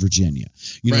being in Virginia.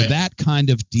 Right. That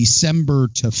kind of December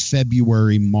to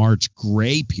February, March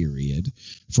gray period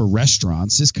for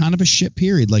restaurants is kind of a shit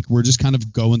period. Like we're just kind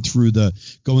of going through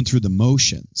the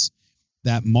motions.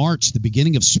 That March, the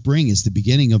beginning of spring, is the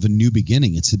beginning of a new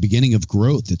beginning. It's the beginning of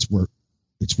growth. It's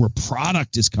where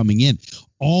product is coming in.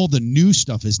 All the new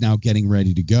stuff is now getting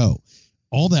ready to go.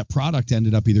 All that product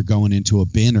ended up either going into a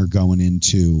bin or going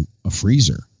into a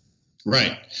freezer.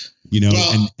 Right.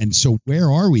 And so where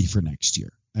are we for next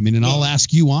year? I mean, and I'll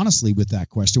ask you honestly with that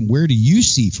question, where do you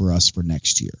see for us for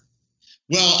next year?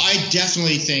 Well, I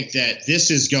definitely think that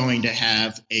this is going to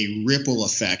have a ripple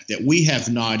effect that we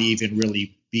have not even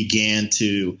really began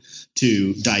to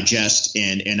digest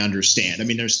and understand. I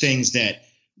mean, there's things that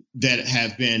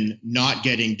have been not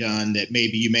getting done that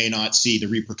maybe you may not see the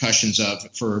repercussions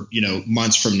of for,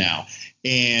 months from now.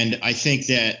 And I think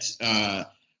that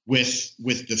with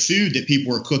the food that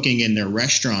people are cooking in their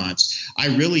restaurants, I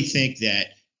really think that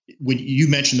when you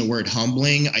mentioned the word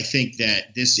humbling, I think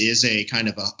that this is a kind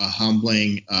of a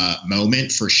humbling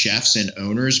moment for chefs and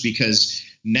owners, because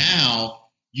now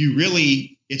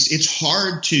it's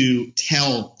hard to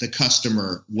tell the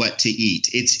customer what to eat.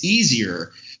 It's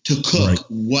easier to cook right.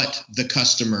 what the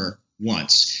customer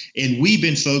wants. And we've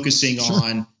been focusing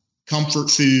on comfort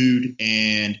food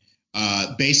and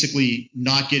basically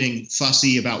not getting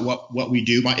fussy about what we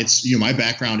do. My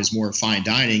background is more fine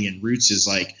dining, and Roots is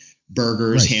like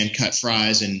burgers, right. hand cut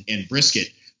fries, and brisket.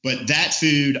 But that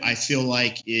food I feel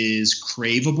like is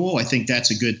craveable. I think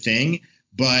that's a good thing.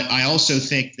 But I also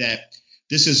think that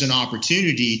this is an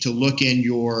opportunity to look in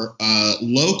your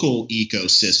local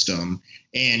ecosystem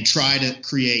and try to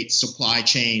create supply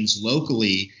chains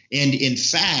locally. And in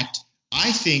fact, I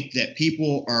think that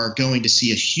people are going to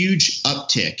see a huge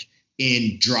uptick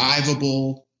in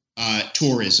drivable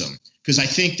tourism, because I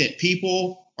think that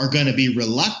people are going to be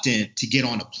reluctant to get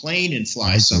on a plane and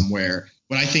fly somewhere.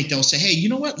 But I think they'll say, hey, you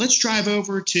know what? Let's drive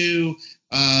over to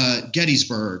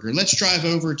Gettysburg, or let's drive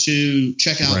over to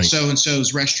check out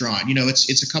so-and-so's restaurant.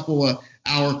 It's a couple of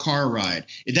hour car ride.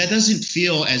 That doesn't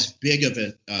feel as big of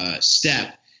a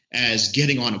step as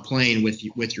getting on a plane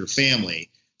with your family.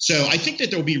 So I think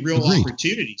that there'll be real Agreed.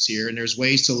 opportunities here, and there's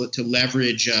ways to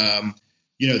leverage,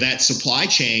 that supply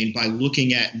chain by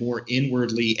looking at more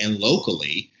inwardly and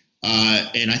locally.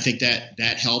 And I think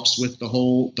that helps with the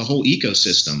whole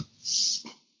ecosystem.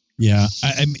 Yeah,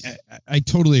 I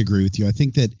totally agree with you. I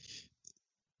think that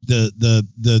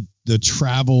the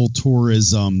travel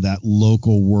tourism, that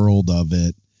local world of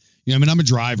it. I'm a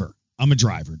driver. I'm a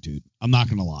driver, dude. I'm not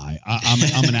gonna lie.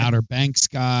 I'm an Outer Banks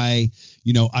guy.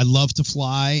 I love to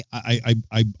fly. I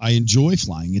enjoy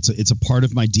flying. It's a part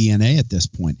of my DNA at this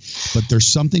point. But there's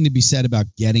something to be said about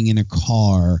getting in a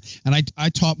car. And I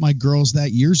taught my girls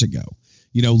that years ago.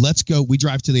 Let's go. We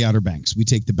drive to the Outer Banks. We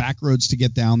take the back roads to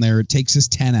get down there. It takes us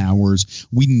 10 hours.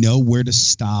 We know where to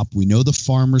stop. We know the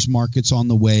farmers markets on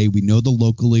the way. We know the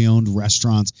locally owned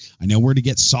restaurants. I know where to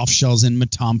get soft shells in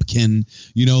Metomkin.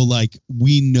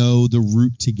 We know the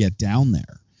route to get down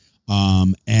there.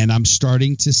 And I'm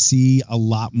starting to see a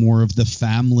lot more of the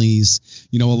families,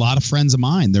 a lot of friends of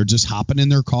mine, they're just hopping in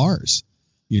their cars.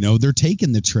 They're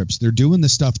taking the trips. They're doing the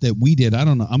stuff that we did. I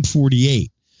don't know. I'm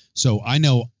 48. So I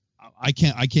know I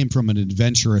came from an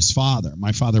adventurous father.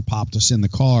 My father popped us in the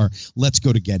car. Let's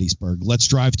go to Gettysburg. Let's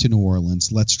drive to New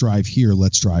Orleans. Let's drive here.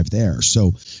 Let's drive there.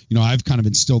 So, I've kind of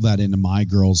instilled that into my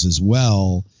girls as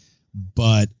well.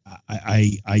 But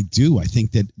I do. I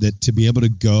think that to be able to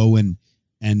go and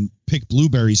pick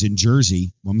blueberries in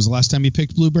Jersey. When was the last time you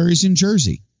picked blueberries in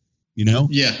Jersey?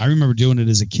 Yeah. I remember doing it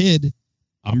as a kid.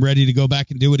 I'm ready to go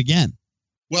back and do it again.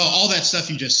 Well, all that stuff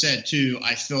you just said, too,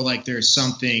 I feel like there's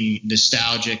something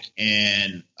nostalgic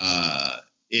and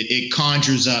it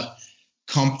conjures up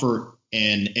comfort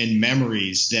and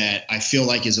memories that I feel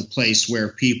like is a place where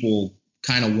people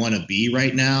kind of want to be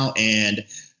right now. And,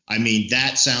 I mean,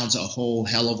 that sounds a whole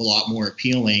hell of a lot more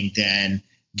appealing than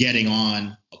getting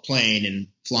on a plane and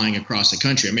flying across the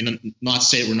country. I mean, not to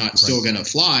say we're not still going to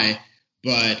fly,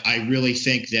 but I really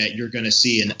think that you're going to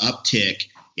see an uptick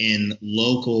in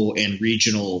local and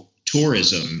regional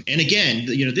tourism. And again,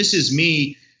 this is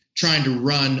me trying to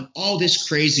run all this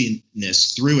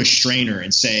craziness through a strainer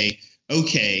and say,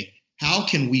 okay, how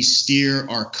can we steer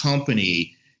our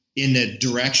company in the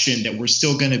direction that we're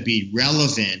still going to be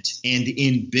relevant and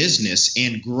in business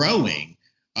and growing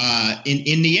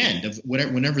in the end of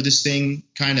whenever this thing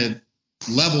kind of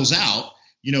levels out.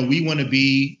 We want to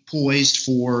be poised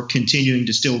for continuing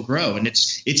to still grow, and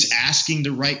it's asking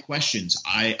the right questions.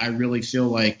 I really feel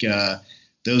like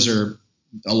those are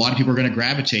a lot of people are going to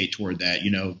gravitate toward that.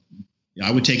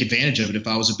 I would take advantage of it if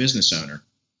I was a business owner.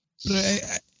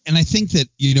 And I think that,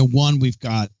 one, we've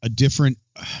got a different,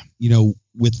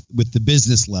 with the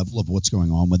business level of what's going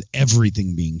on with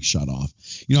everything being shut off.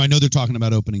 I know they're talking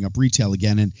about opening up retail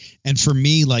again. And for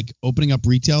me, like opening up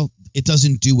retail, it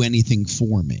doesn't do anything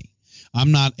for me.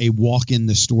 I'm not a walk in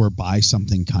the store, buy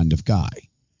something kind of guy.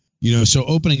 So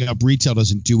opening up retail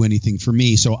doesn't do anything for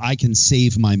me. So I can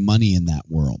save my money in that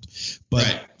world.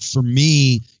 But for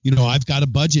me, I've got a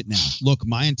budget now. Look,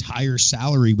 my entire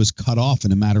salary was cut off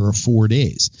in a matter of 4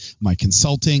 days. My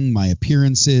consulting, my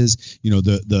appearances,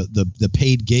 the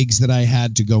paid gigs that I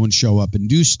had to go and show up and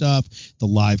do stuff, the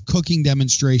live cooking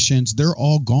demonstrations, they're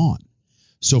all gone.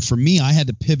 So for me, I had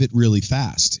to pivot really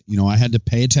fast. I had to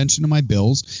pay attention to my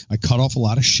bills. I cut off a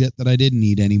lot of shit that I didn't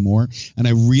need anymore. And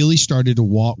I really started to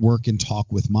work and talk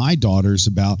with my daughters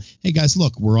about, hey, guys,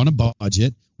 look, we're on a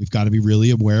budget. We've got to be really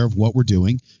aware of what we're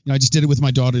doing. I just did it with my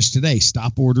daughters today.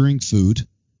 Stop ordering food.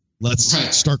 Let's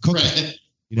start cooking.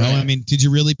 I mean, did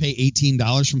you really pay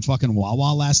 $18 from fucking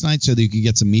Wawa last night so that you could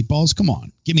get some meatballs? Come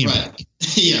on. Give me a break.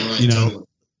 Yeah, right. Totally.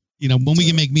 When we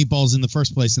can make meatballs in the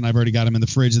first place, and I've already got them in the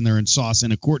fridge and they're in sauce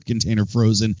in a quart container,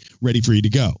 frozen, ready for you to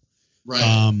go.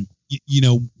 Right.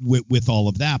 With all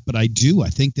of that. But I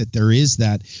think that there is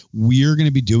that we're going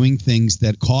to be doing things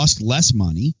that cost less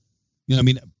money.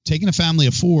 Taking a family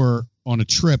of 4 on a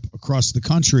trip across the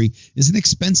country is an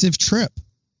expensive trip.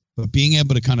 But being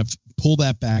able to kind of pull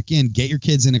that back in, get your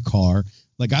kids in a car.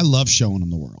 Like, I love showing them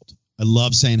the world. I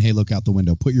love saying, hey, look out the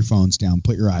window, put your phones down,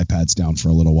 put your iPads down for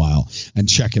a little while and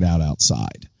check it out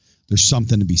outside. There's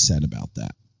something to be said about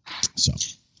that. So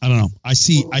I don't know. I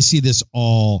see this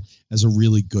all as a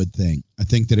really good thing. I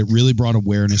think that it really brought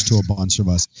awareness to a bunch of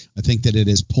us. I think that it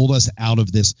has pulled us out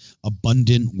of this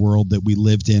abundant world that we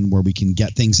lived in where we can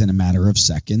get things in a matter of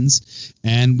seconds.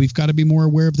 And we've got to be more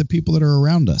aware of the people that are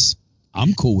around us.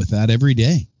 I'm cool with that every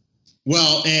day.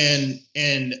 Well,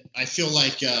 and I feel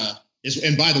like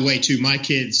and by the way, too, my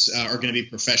kids are going to be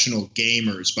professional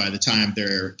gamers by the time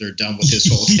they're done with this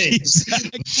whole thing.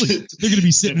 Exactly. They're going to be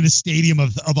sitting in a stadium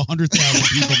of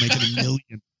 100,000 people making $1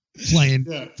 million playing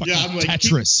fucking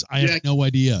Tetris. I have no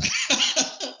idea.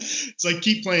 It's like,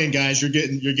 keep playing, guys. You're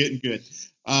getting good.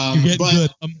 You're getting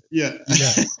good. Yeah.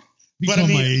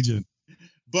 Become my agent.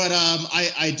 But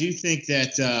I do think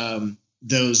that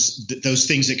those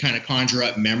things that kind of conjure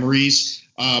up memories,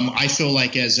 I feel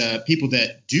like as people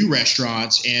that do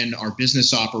restaurants and are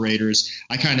business operators,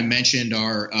 I kind of mentioned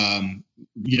our,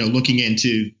 looking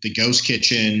into the ghost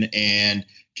kitchen and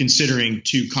considering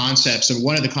two concepts. And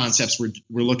one of the concepts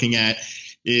we're looking at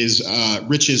is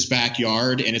Rich's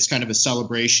Backyard, and it's kind of a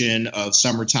celebration of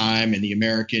summertime and the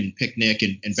American picnic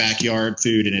and backyard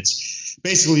food. And it's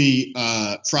basically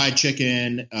fried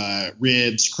chicken,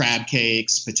 ribs, crab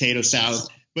cakes, potato salad,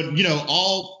 but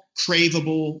all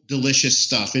craveable, delicious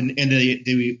stuff. And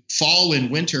the fall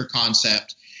and winter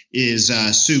concept is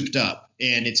souped up,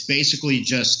 and it's basically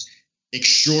just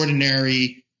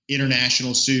extraordinary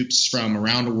international soups from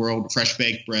around the world, fresh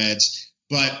baked breads.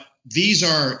 But these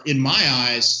are, in my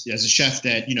eyes, as a chef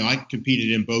that, I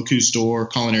competed in Bocuse d'Or,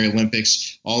 Culinary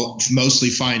Olympics, mostly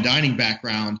fine dining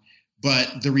background.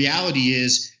 But the reality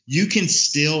is you can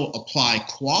still apply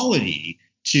quality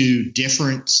to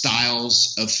different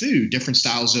styles of food, different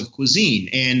styles of cuisine.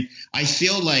 And I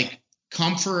feel like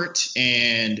comfort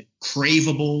and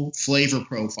craveable flavor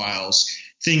profiles,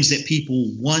 things that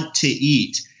people want to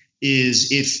eat, is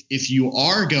if you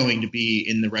are going to be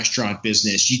in the restaurant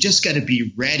business, you just got to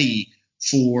be ready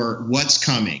for what's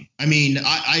coming. I mean,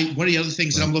 one of the other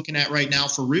things that I'm looking at right now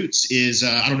for Roots is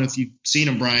I don't know if you've seen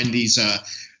them, Brian. These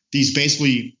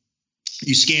basically,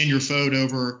 you scan your phone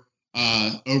over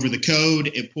the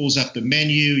code, it pulls up the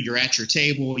menu. You're at your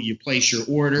table, you place your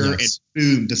order, and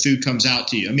boom, the food comes out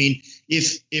to you. I mean,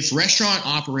 if restaurant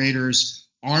operators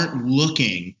aren't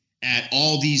looking at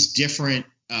all these different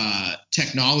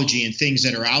technology and things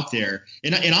that are out there.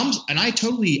 And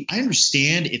I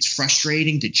understand it's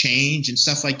frustrating to change and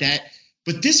stuff like that.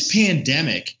 But this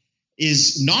pandemic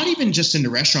is not even just in the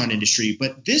restaurant industry,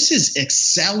 but this has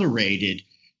accelerated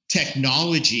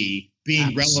technology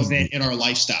being relevant in our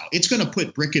lifestyle. It's going to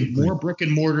put brick and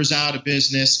mortars out of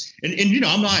business. And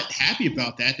I'm not happy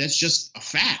about that. That's just a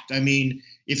fact. I mean,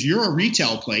 if you're a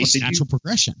retail place, it's natural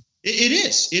progression. It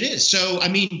is. So, I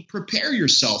mean, prepare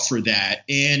yourself for that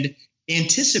and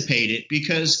anticipate it,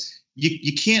 because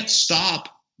you can't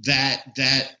stop that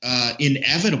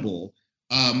inevitable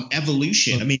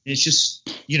evolution. I mean, it's just,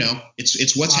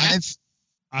 it's what's happening.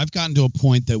 I've gotten to a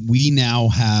point that we now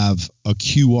have a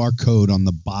QR code on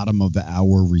the bottom of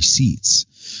our receipts.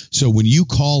 So when you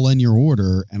call in your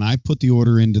order and I put the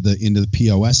order into the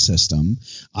POS system,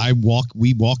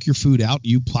 we walk your food out,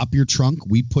 you plop your trunk,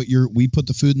 we put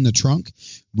the food in the trunk,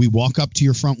 we walk up to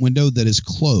your front window that is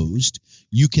closed.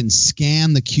 You can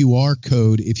scan the QR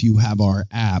code if you have our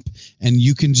app, and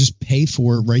you can just pay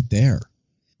for it right there.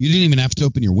 You didn't even have to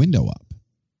open your window up.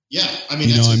 Yeah, I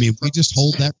mean, we just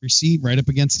hold that receipt right up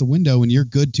against the window and you're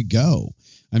good to go.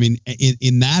 I mean,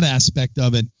 in that aspect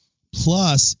of it,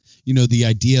 plus, the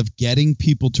idea of getting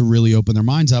people to really open their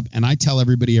minds up. And I tell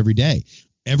everybody every day,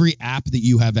 every app that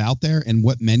you have out there and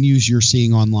what menus you're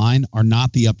seeing online are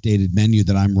not the updated menu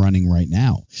that I'm running right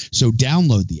now. So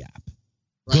download the app.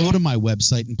 Right. Go to my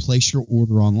website and place your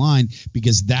order online,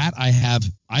 because that I have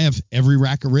every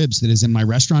rack of ribs that is in my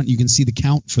restaurant. You can see the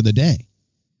count for the day.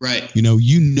 Right. You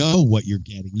know what you're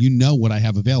getting. You know what I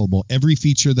have available. Every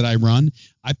feature that I run,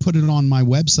 I put it on my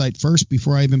website first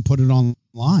before I even put it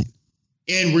online.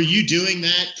 And were you doing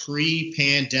that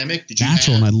pre-pandemic?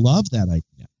 And I love that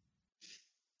idea.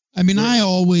 I mean, I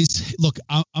always look,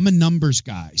 I'm a numbers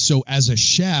guy. So as a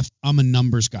chef, I'm a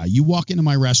numbers guy. You walk into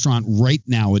my restaurant right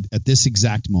now at this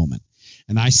exact moment,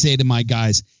 and I say to my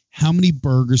guys, how many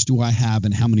burgers do I have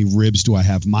and how many ribs do I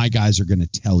have? My guys are going to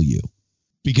tell you,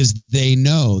 because they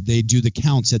know they do the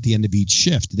counts at the end of each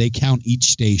shift. They count each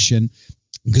station,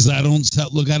 because I don't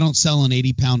sell an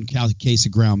 80-pound case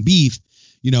of ground beef.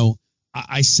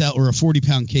 I sell, or a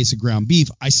 40-pound case of ground beef.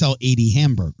 I sell 80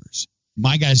 hamburgers.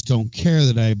 My guys don't care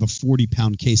that I have a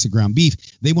 40-pound case of ground beef.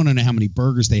 They want to know how many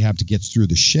burgers they have to get through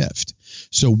the shift.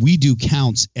 So we do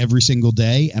counts every single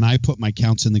day, and I put my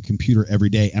counts in the computer every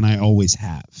day, and I always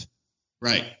have.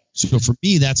 Right. So for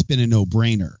me, that's been a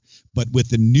no-brainer. But with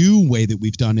the new way that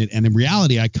we've done it, and in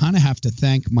reality, I kind of have to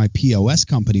thank my POS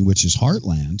company, which is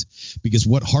Heartland, because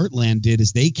what Heartland did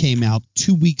is they came out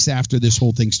 2 weeks after this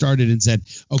whole thing started and said,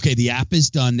 okay, the app is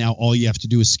done now. All you have to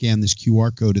do is scan this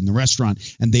QR code in the restaurant,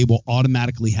 and they will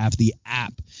automatically have the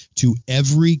app to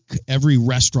every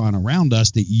restaurant around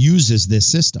us that uses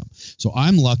this system. So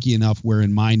I'm lucky enough where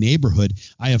in my neighborhood,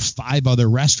 I have 5 other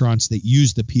restaurants that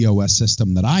use the POS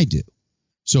system that I do.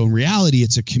 So in reality,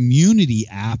 it's a community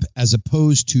app as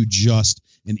opposed to just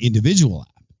an individual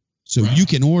app. So you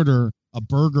can order a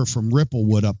burger from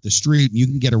Ripplewood up the street, and you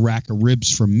can get a rack of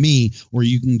ribs from me, or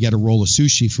you can get a roll of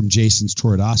sushi from Jason's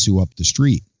Toradasu up the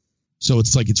street. So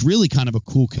it's really kind of a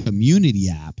cool community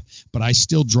app, but I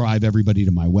still drive everybody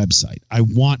to my website. I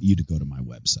want you to go to my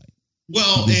website.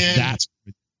 Well, and that's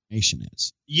what information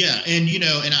is. Yeah, and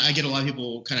and I get a lot of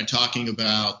people kind of talking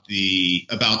about the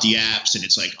apps, and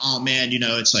it's like, oh man,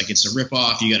 it's like it's a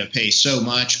ripoff. You got to pay so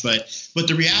much, but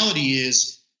the reality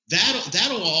is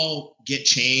that'll all get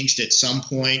changed at some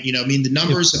point. The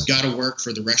numbers have got to work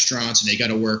for the restaurants, and they got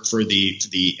to work for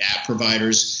the app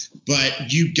providers.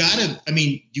 But you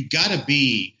gotta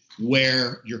be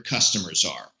where your customers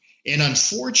are. And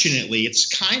unfortunately, it's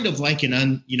kind of like a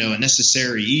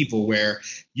necessary evil where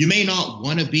you may not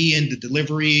want to be in the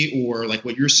delivery, or like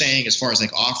what you're saying as far as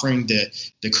like offering the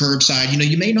curbside.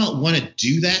 You may not want to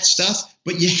do that stuff,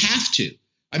 but you have to.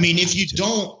 If you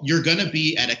don't, you're going to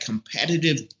be at a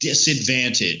competitive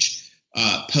disadvantage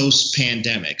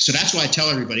post-pandemic. So that's why I tell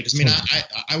everybody, because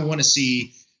I want to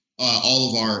see all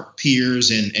of our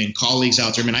peers and colleagues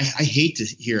out there. I hate to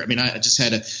hear. I just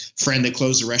had a friend that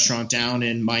closed a restaurant down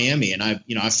in Miami, and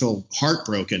I feel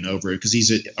heartbroken over it because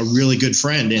he's a really good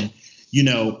friend. And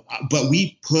but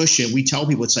we push and we tell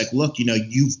people, it's like, look,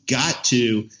 you've got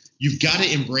to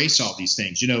embrace all these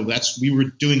things. We were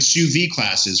doing sous vide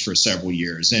classes for several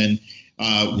years, and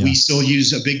we still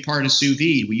use a big part of sous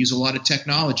vide. We use a lot of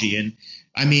technology, and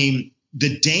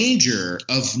the danger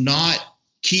of not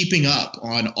keeping up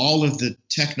on all of the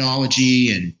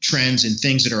technology and trends and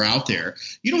things that are out there.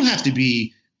 You don't have to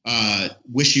be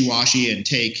wishy-washy and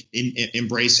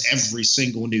embrace every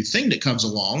single new thing that comes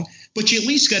along, but you at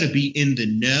least got to be in the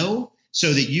know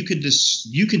so that you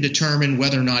can determine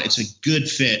whether or not it's a good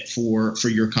fit for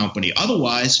your company.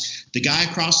 Otherwise, the guy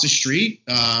across the street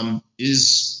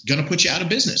is going to put you out of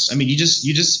business.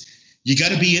 You got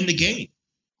to be in the game.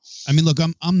 Look,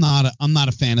 I'm not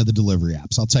a fan of the delivery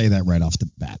apps. I'll tell you that right off the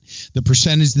bat. The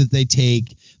percentage that they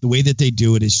take, the way that they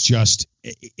do it is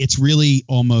it's really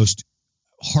almost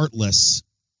heartless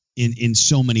in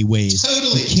so many ways.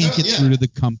 Totally. You can't get through to the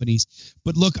companies.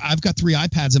 But look, I've got 3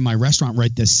 iPads in my restaurant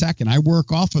right this second. I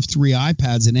work off of 3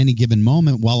 iPads at any given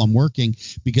moment while I'm working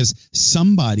because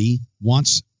somebody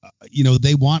wants,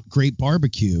 they want great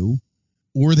barbecue,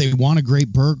 or they want a great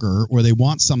burger, or they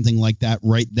want something like that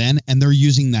right then, and they're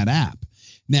using that app.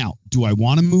 Now, do I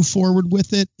want to move forward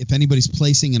with it? If anybody's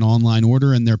placing an online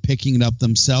order and they're picking it up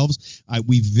themselves,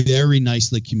 we very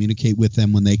nicely communicate with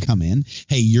them when they come in.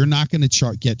 Hey, you're not going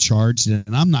to get charged,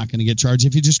 and I'm not going to get charged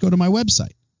if you just go to my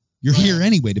website. You're here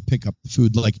anyway to pick up the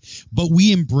food. But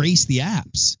we embrace the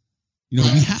apps. We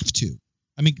have to.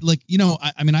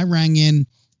 I rang in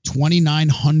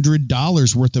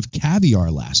 $2,900 worth of caviar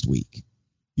last week.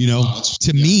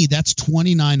 Me, that's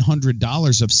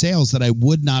 $2,900 of sales that I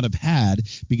would not have had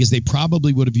because they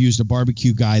probably would have used a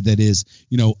barbecue guy that is,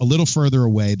 a little further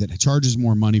away, that charges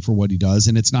more money for what he does.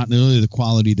 And it's not nearly the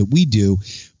quality that we do,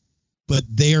 but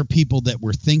they are people that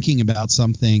were thinking about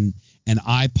something and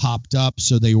I popped up,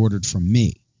 so they ordered from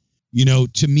me.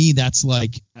 To me, that's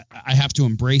like, I have to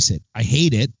embrace it. I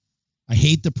hate it. I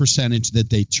hate the percentage that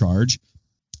they charge.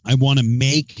 I want to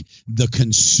make the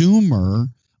consumer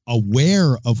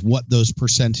aware of what those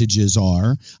percentages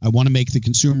are. I want to make the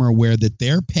consumer aware that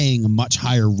they're paying a much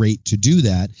higher rate to do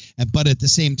that. But at the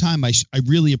same time, I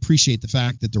really appreciate the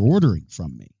fact that they're ordering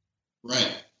from me.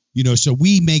 Right. So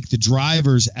we make the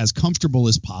drivers as comfortable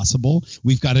as possible.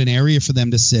 We've got an area for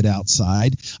them to sit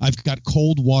outside. I've got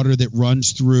cold water that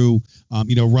runs through a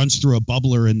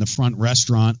bubbler in the front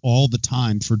restaurant all the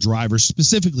time for drivers,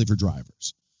 specifically for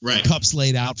drivers. Right. Cups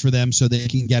laid out for them so they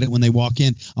can get it when they walk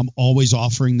in. I'm always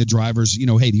offering the drivers, hey,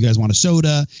 do you guys want a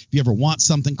soda? If you ever want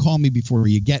something, call me before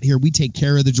you get here. We take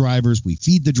care of the drivers. We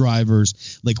feed the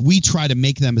drivers. We try to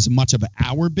make them as much of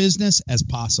our business as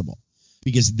possible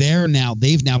because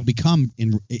they've now become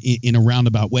in a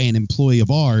roundabout way an employee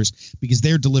of ours because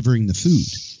they're delivering the food.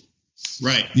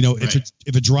 Right.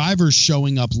 If a driver's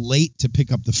showing up late to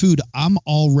pick up the food, I'm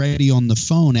already on the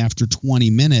phone after 20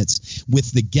 minutes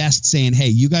with the guest saying, hey,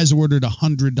 you guys ordered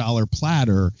 $100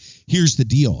 platter. Here's the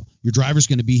deal. Your driver's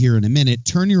going to be here in a minute.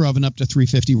 Turn your oven up to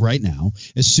 350 right now.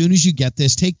 As soon as you get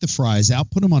this, take the fries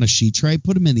out, put them on a sheet tray,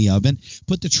 put them in the oven,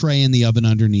 put the tray in the oven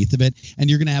underneath of it, and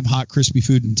you're going to have hot, crispy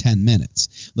food in 10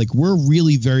 minutes. We're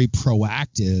really very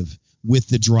proactive with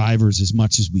the drivers as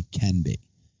much as we can be.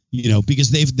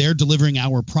 Because they're delivering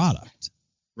our product.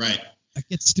 Right. That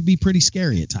gets to be pretty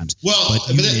scary at times. But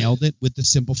you nailed it with the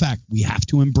simple fact. We have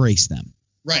to embrace them.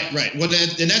 Right. Well,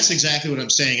 and that's exactly what I'm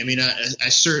saying. I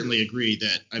certainly agree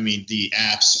that, the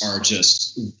apps are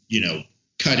just,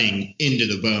 cutting into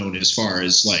the bone as far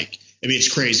as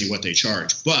it's crazy what they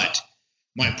charge. But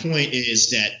My point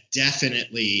is that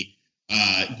definitely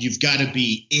you've got to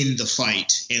be in the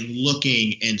fight and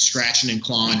looking and scratching and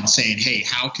clawing and saying, hey,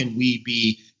 how can we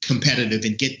be competitive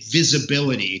and get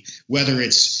visibility, whether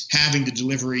it's having the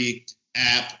delivery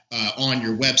app on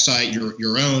your website,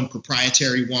 your own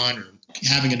proprietary one, or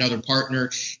having another partner.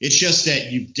 It's just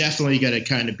that you've definitely got to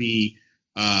kind of be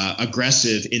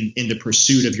aggressive in the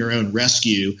pursuit of your own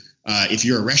rescue if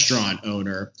you're a restaurant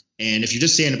owner. And if you're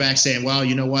just standing back saying, well,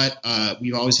 you know what,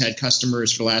 we've always had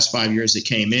customers for the last 5 years that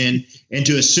came in, and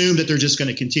to assume that they're just going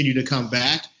to continue to come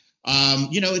back,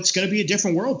 it's going to be a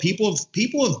different world. People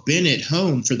have been at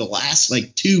home for the last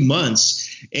 2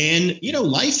 months, and,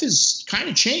 life has kind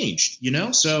of changed,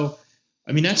 So,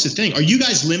 I mean, that's the thing. Are you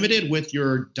guys limited with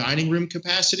your dining room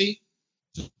capacity?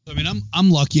 I mean, I'm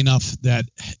lucky enough that,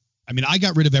 I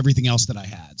got rid of everything else that I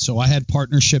had. So I had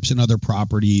partnerships in other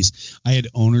properties. I had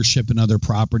ownership in other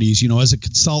properties. As a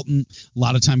consultant, a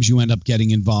lot of times you end up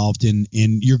getting involved in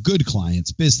your good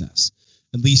clients' business.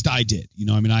 At least I did.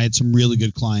 I had some really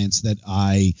good clients that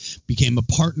I became a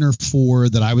partner for,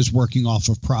 that I was working off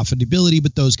of profitability,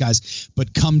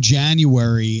 but come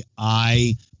January,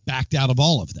 I backed out of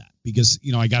all of that because,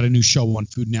 I got a new show on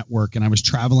Food Network and I was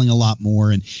traveling a lot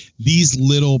more. And these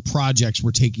little projects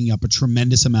were taking up a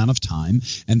tremendous amount of time,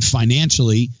 and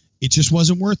financially, it just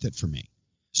wasn't worth it for me.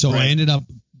 So I ended up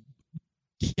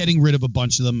getting rid of a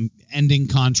bunch of them, ending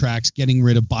contracts, getting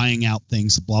rid of buying out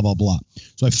things, blah, blah, blah.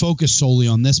 So I focused solely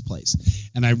on this place.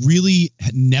 And I really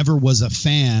never was a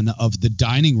fan of the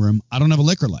dining room. I don't have a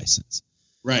liquor license.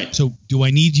 Right. So do I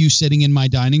need you sitting in my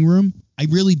dining room? I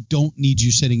really don't need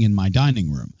you sitting in my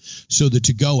dining room. So the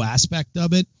to-go aspect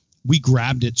of it, we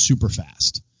grabbed it super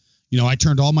fast. I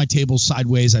turned all my tables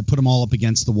sideways. I put them all up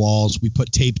against the walls. We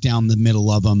put tape down the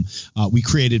middle of them. We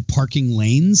created parking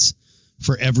lanes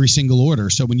for every single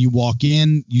order. So when you walk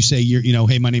in, you say,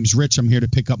 hey, my name's Rich. I'm here to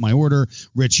pick up my order.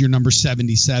 Rich, you're number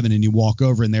 77. And you walk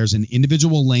over and there's an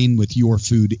individual lane with your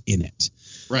food in it.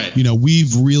 Right.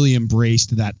 We've really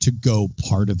embraced that to-go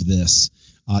part of this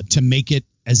to make it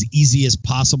as easy as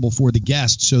possible for the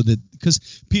guest, so that,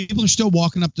 because people are still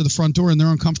walking up to the front door and they're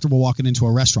uncomfortable walking into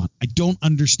a restaurant. I don't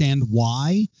understand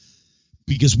why,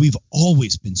 because we've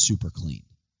always been super clean.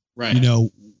 Right.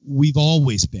 We've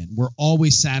always been. We're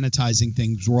always sanitizing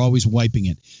things. We're always wiping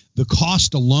it. The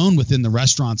cost alone within the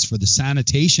restaurants for the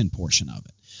sanitation portion of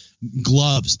it,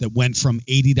 gloves that went from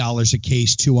 $80 a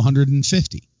case to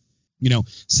 $150.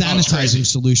 Sanitizing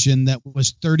solution that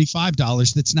was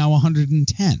 $35 that's now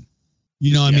 $110.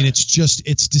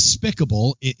 It's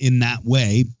despicable in that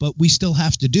way, but we still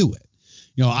have to do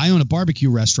it. I own a barbecue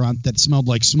restaurant that smelled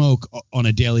like smoke on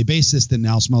a daily basis that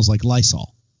now smells like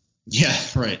Lysol. Yeah,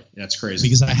 right. That's crazy.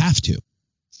 Because I have to.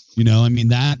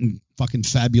 That and fucking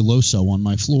Fabuloso on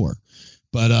my floor.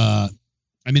 But,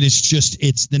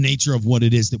 it's the nature of what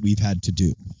it is that we've had to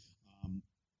do.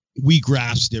 We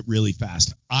grasped it really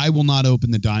fast. I will not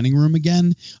open the dining room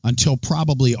again until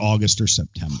probably August or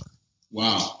September.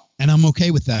 Wow. And I'm okay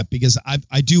with that because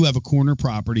I do have a corner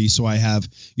property. So I have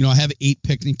 8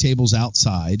 picnic tables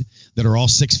outside that are all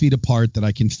 6 feet apart that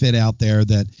I can fit out there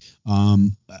that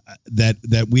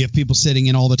we have people sitting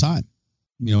in all the time.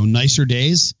 Nicer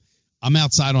days, I'm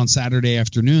outside on Saturday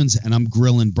afternoons and I'm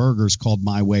grilling burgers called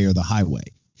My Way or the Highway.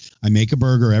 I make a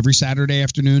burger every Saturday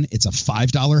afternoon. It's a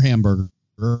 $5 hamburger.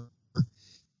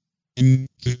 And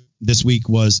this week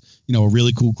was, a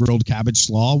really cool grilled cabbage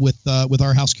slaw with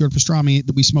our house cured pastrami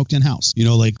that we smoked in house.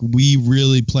 We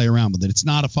really play around with it. It's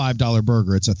not a $5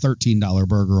 burger. It's a $13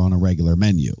 burger on a regular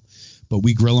menu. But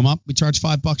we grill them up. We charge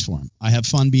 $5 for them. I have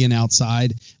fun being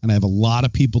outside, and I have a lot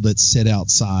of people that sit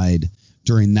outside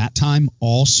during that time,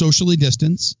 all socially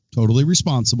distanced, totally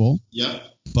responsible. Yep.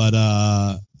 But,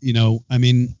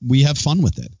 we have fun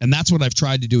with it. And that's what I've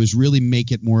tried to do, is really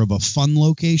make it more of a fun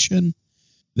location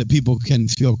that people can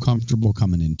feel comfortable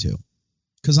coming into.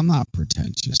 Because I'm not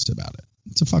pretentious about it.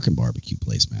 It's a fucking barbecue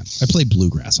place, man. I play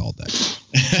bluegrass all day.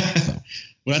 So.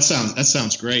 Well, that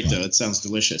sounds great, though. It sounds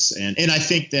delicious. And I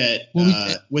think that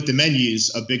with the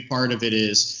menus, a big part of it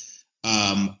is,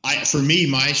 for me,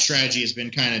 my strategy has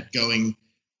been kind of going,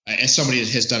 as somebody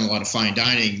that has done a lot of fine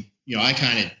dining, I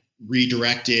kind of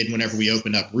redirected whenever we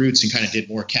opened up Roots and kind of did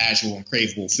more casual and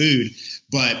craveable food.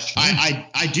 But sure.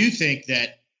 I do think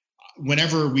that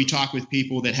whenever we talk with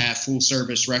people that have full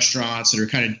service restaurants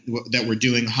that we're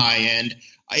doing high end,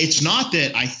 it's not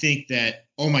that I think that,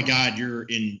 oh my God, you're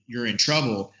in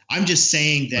trouble. I'm just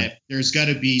saying that there's got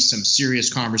to be some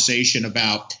serious conversation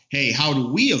about, hey, how do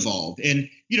we evolve? And,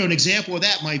 an example of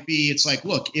that might be, it's like,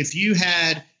 look, if you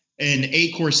had an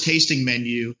 8-course tasting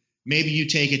menu, maybe you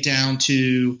take it down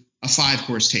to a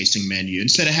 5-course tasting menu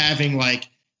instead of having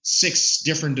 6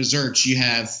 different desserts, you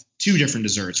have 2 different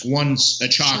desserts. One's a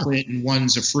chocolate and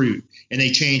one's a fruit, and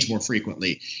they change more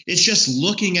frequently. It's just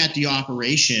looking at the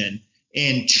operation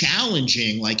and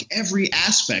challenging like every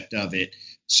aspect of it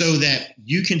so that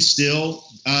you can still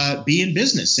be in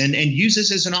business and use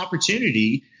this as an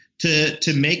opportunity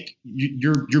to make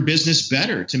your business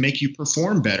better, to make you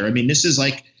perform better. I mean, this is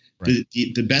like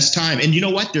the best time. And you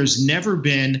know what? There's never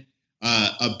been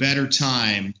a better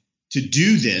time to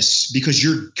do this, because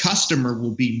your customer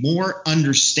will be more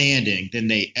understanding than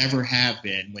they ever have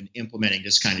been when implementing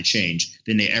this kind of change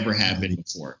than they ever have been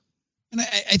before. And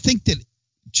I think that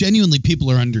genuinely people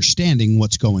are understanding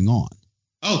what's going on.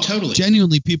 Oh, totally.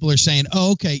 Genuinely people are saying,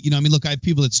 oh, okay. You know, I mean, look, I have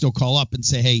people that still call up and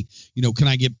say, hey, you know, can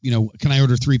I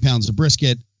order 3 pounds of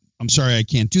brisket? I'm sorry, I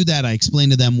can't do that. I explain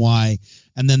to them why.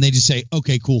 And then they just say,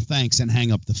 okay, cool, thanks, and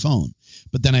hang up the phone.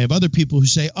 But then I have other people who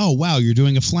say, oh, wow, you're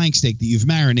doing a flank steak that you've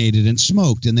marinated and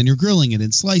smoked, and then you're grilling it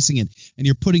and slicing it, and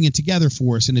you're putting it together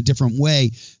for us in a different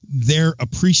way. They're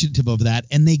appreciative of that,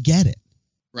 and they get it.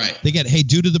 Right. They get, hey,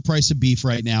 due to the price of beef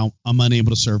right now, I'm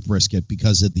unable to serve brisket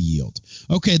because of the yield.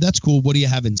 Okay, that's cool. What do you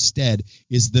have instead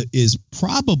is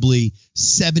probably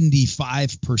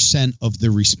 75% of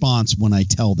the response when I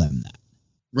tell them that.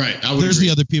 Right. There's the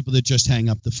other people that just hang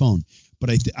up the phone. But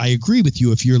I agree with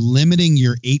you. If you're limiting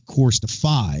your 8 course to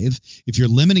 5, if you're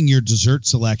limiting your dessert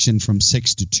selection from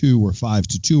 6 to 2 or 5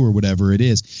 to 2 or whatever it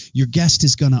is, your guest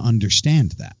is going to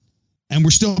understand that. And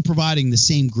we're still providing the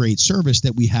same great service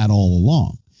that we had all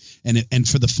along. And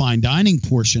for the fine dining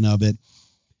portion of it,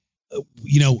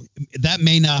 you know, that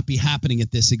may not be happening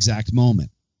at this exact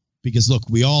moment. Because, look,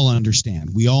 we all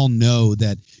understand. We all know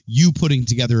that you putting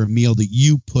together a meal that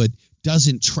you put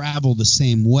doesn't travel the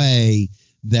same way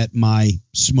that my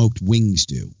smoked wings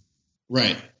do.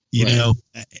 Right. You know,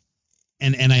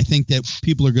 and I think that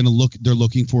people are going to they're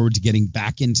looking forward to getting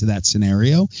back into that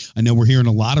scenario. I know we're hearing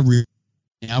a lot of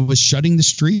now was shutting the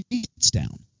streets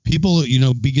down. People, you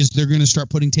know, because they're going to start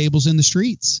putting tables in the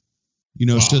streets, you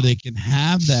know, so they can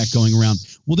have that going around.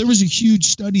 Well, there was a huge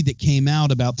study that came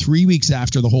out about 3 weeks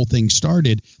after the whole thing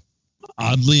started.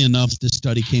 Oddly enough, the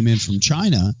study came in from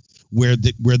China where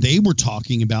they were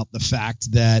talking about the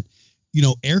fact that, you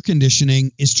know, air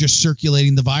conditioning is just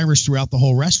circulating the virus throughout the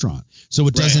whole restaurant. So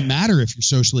it doesn't matter if you're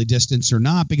socially distanced or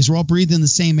not, because we're all breathing the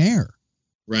same air.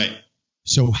 Right.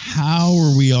 So how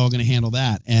are we all going to handle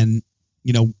that? And,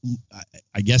 you know,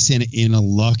 I guess in a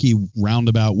lucky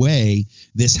roundabout way,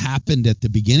 this happened at the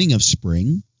beginning of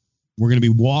spring. We're going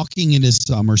to be walking into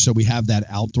summer, so we have that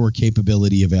outdoor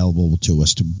capability available to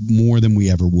us to more than we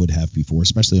ever would have before,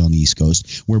 especially on the East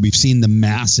Coast, where we've seen the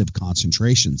massive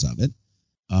concentrations of it.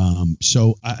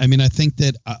 So, I mean, I think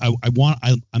that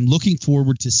I'm looking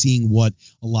forward to seeing what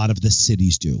a lot of the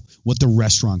cities do, what the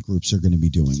restaurant groups are going to be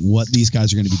doing, what these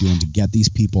guys are going to be doing to get these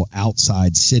people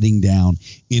outside, sitting down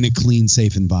in a clean,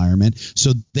 safe environment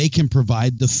so they can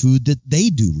provide the food that they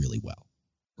do really well.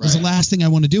 Because the last thing I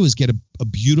want to do is get a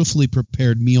beautifully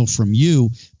prepared meal from you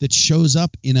that shows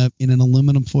up in an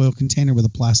aluminum foil container with a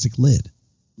plastic lid.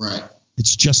 Right.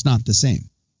 It's just not the same.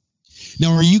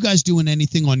 Now, are you guys doing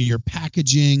anything on your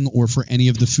packaging or for any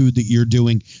of the food that you're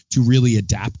doing to really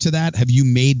adapt to that? Have you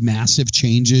made massive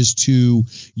changes to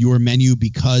your menu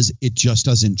because it just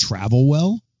doesn't travel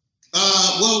well?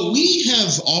 Well,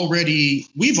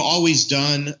 we've always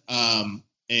done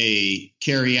a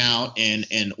carry out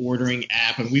and ordering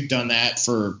app, and we've done that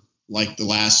for like the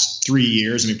last 3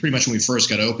 years. I mean, pretty much when we first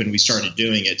got open, we started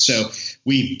doing it. So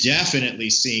we've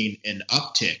definitely seen an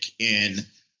uptick in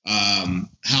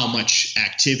how much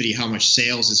activity, how much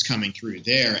sales is coming through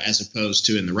there as opposed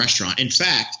to in the restaurant. In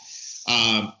fact,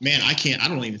 man, I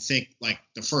don't even think like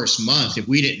the first month, if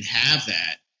we didn't have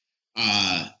that,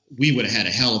 we would have had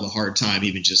a hell of a hard time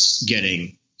even just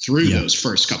getting through those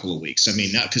first couple of weeks. I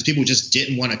mean, because people just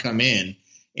didn't want to come in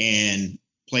and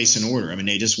place an order. I mean,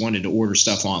 they just wanted to order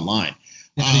stuff online.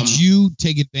 Now, did you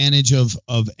take advantage of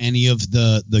any of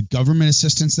the government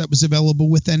assistance that was available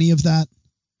with any of that?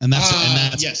 And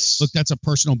that's yes. Look, that's a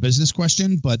personal business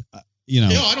question, but you know.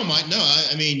 No, I don't mind. No,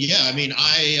 I mean,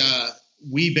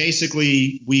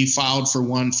 we filed for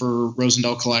one for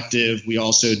Rosendale Collective. We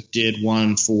also did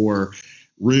one for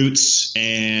Roots,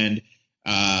 and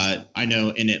I know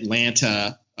in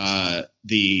Atlanta,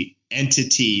 the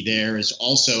entity there is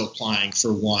also applying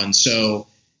for one. So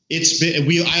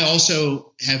I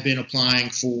also have been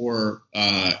applying for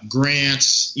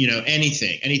grants, you know,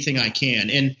 anything I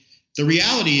can. And the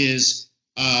reality is,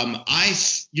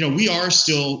 we are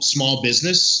still small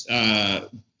business,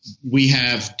 we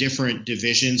have different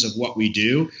divisions of what we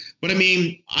do. But I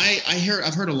mean,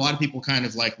 I've heard a lot of people kind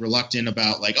of like reluctant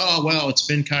about like, oh, well, it's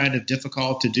been kind of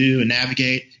difficult to do and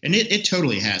navigate. And it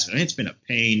totally has been. I mean, it's been a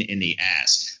pain in the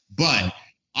ass. But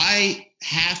I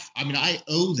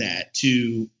owe that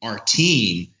to our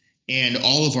team and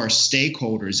all of our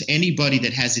stakeholders, anybody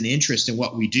that has an interest in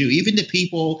what we do, even the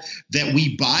people that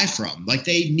we buy from, like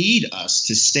they need us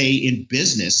to stay in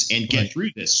business and get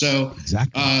through this. So,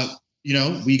 exactly.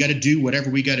 We got to do whatever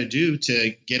we got to do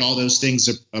to get all those things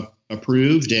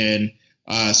approved. And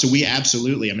so we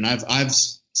absolutely, I mean, I've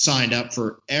signed up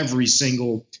for every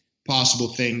single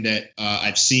possible thing that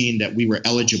I've seen that we were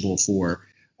eligible for,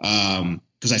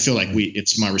 because I feel like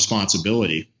it's my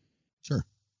responsibility. Sure.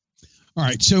 All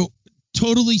right. So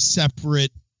totally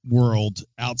separate world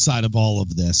outside of all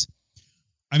of this.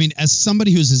 I mean, as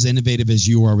somebody who's as innovative as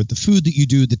you are with the food that you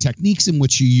do, the techniques in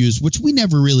which you use, which we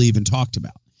never really even talked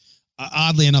about.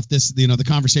 Oddly enough, the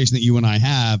conversation that you and I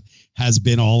have has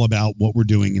been all about what we're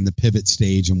doing in the pivot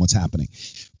stage and what's happening.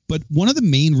 But one of the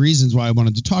main reasons why I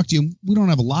wanted to talk to you, we don't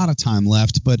have a lot of time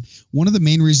left, but one of the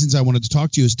main reasons I wanted to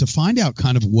talk to you is to find out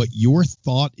kind of what your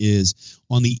thought is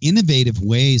on the innovative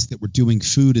ways that we're doing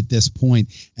food at this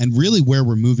point and really where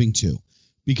we're moving to.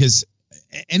 Because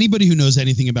anybody who knows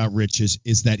anything about Rich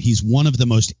is that he's one of the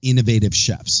most innovative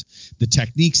chefs. The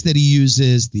techniques that he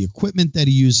uses, the equipment that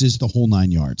he uses, the whole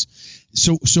nine yards.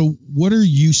 So what are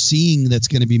you seeing that's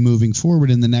going to be moving forward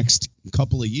in the next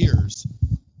couple of years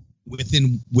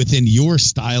within your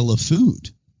style of food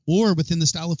or within the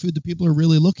style of food that people are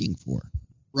really looking for?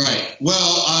 Right. Well,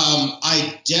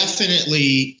 I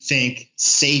definitely think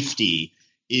safety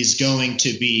is going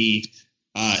to be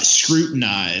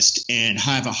scrutinized and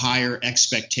have a higher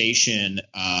expectation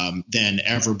than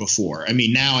ever before. I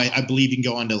mean, now I believe you can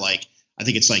go on to I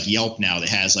think it's like Yelp now that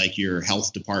has like your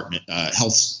health department,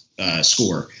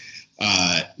 score,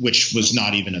 which was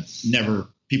not even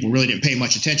people really didn't pay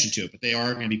much attention to it, but they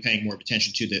are going to be paying more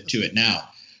attention to it now.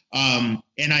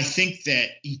 And I think that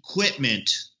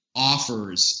equipment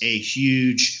offers a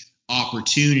huge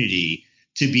opportunity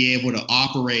to be able to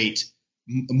operate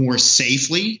more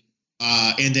safely,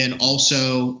 and then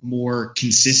also more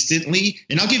consistently.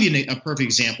 And I'll give you a perfect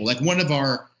example. Like one of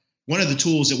the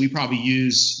tools that we probably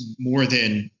use more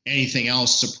than anything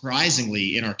else,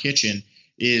 surprisingly, in our kitchen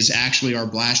is actually our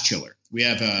blast chiller. We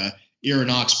have a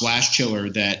Aeronox blast chiller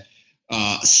that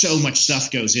so much stuff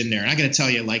goes in there. And I got to tell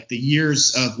you, like the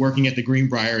years of working at the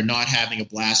Greenbrier, not having a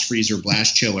blast freezer,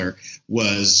 blast chiller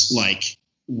was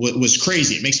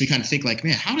crazy. It makes me kind of think like,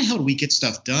 man, how the hell do we get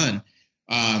stuff done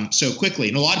so quickly?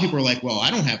 And a lot of people are like, well,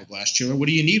 I don't have a blast chiller. What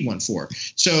do you need one for?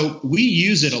 So we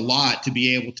use it a lot to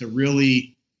be able to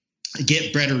really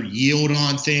get better yield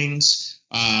on things.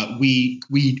 We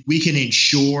can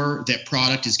ensure that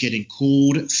product is getting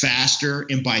cooled faster.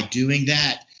 And by doing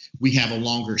that, we have a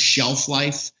longer shelf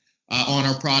life on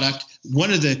our product.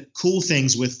 One of the cool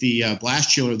things with the blast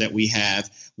chiller that we have,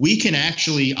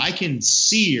 I can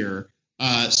sear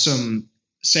some,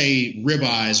 say,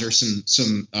 ribeyes or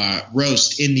some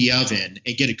roast in the oven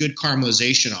and get a good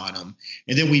caramelization on them.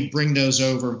 And then we bring those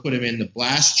over and put them in the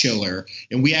blast chiller.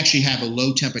 And we actually have a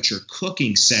low temperature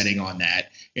cooking setting on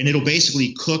that. And it'll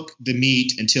basically cook the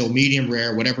meat until medium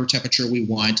rare, whatever temperature we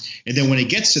want. And then when it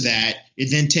gets to that, it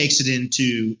then takes it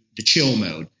into the chill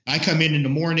mode. I come in the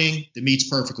morning, the meat's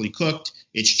perfectly cooked,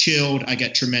 it's chilled, I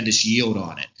get tremendous yield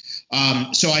on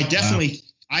it. So I definitely,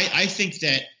 I think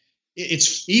that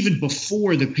it's even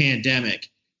before the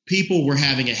pandemic, people were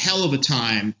having a hell of a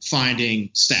time finding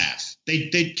staff.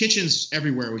 They kitchens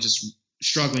everywhere were just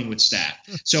struggling with staff.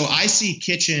 So I see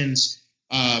kitchens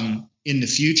in the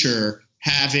future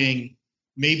having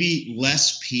maybe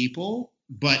less people,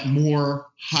 but more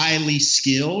highly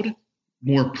skilled,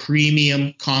 more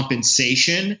premium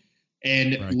compensation,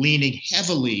 and leaning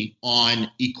heavily on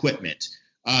equipment.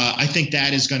 I think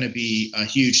that is going to be a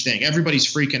huge thing.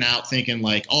 Everybody's freaking out thinking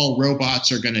like, oh,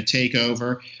 robots are going to take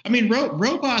over. I mean,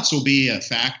 robots will be a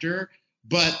factor,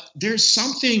 but there's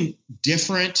something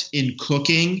different in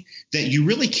cooking that you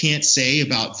really can't say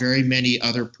about very many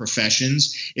other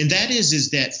professions. And that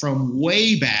is that from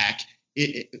way back,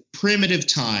 primitive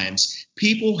times,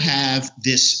 people have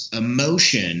this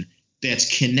emotion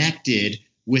that's connected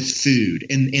with food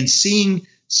and seeing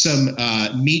some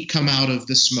meat come out of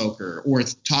the smoker or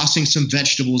tossing some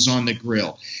vegetables on the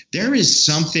grill. There is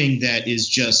something that is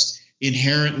just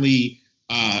inherently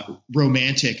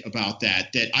romantic about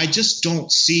that I just don't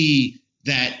see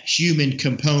that human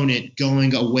component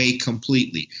going away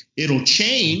completely. It'll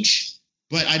change,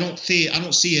 but I don't see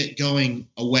it going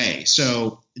away.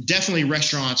 So definitely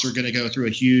restaurants are going to go through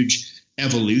a huge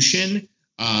evolution.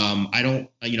 I don't,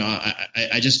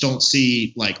 I just don't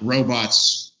see like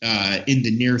robots in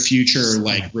the near future,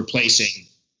 like replacing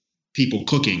people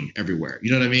cooking everywhere.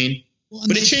 You know what I mean? Well,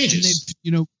 but it changes.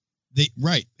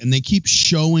 And they keep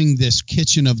showing this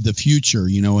kitchen of the future,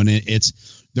 and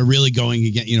they're really going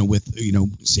again, with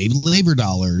save labor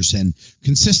dollars and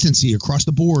consistency across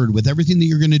the board with everything that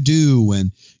you're going to do,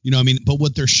 and but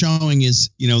what they're showing is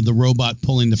the robot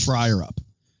pulling the fryer up,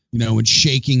 and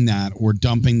shaking that or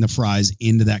dumping the fries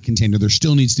into that container. There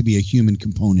still needs to be a human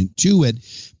component to it,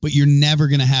 but you're never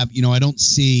going to have, I don't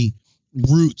see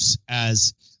Roots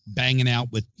as banging out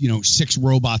with 6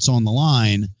 robots on the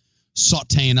line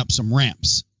sauteing up some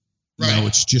ramps.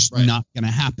 It's just not going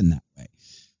to happen that way,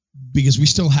 because we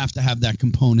still have to have that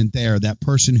component there, that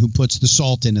person who puts the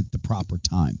salt in at the proper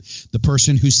time, the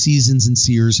person who seasons and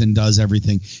sears and does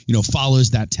everything,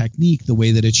 follows that technique the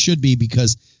way that it should be,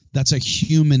 because that's a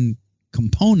human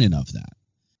component of that.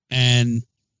 And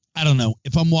I don't know,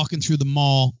 if I'm walking through the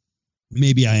mall,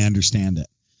 maybe I understand it,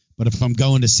 but if I'm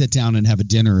going to sit down and have a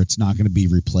dinner, it's not going to be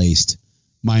replaced.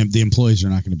 The employees are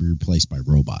not going to be replaced by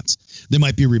robots. They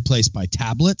might be replaced by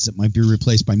tablets. It might be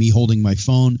replaced by me holding my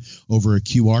phone over a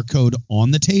QR code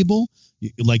on the table,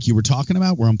 like you were talking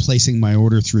about, where I'm placing my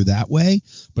order through that way.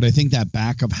 But I think that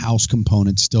back of house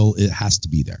component still, it has to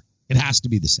be there. It has to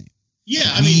be the same.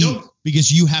 Yeah,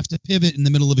 because you have to pivot in the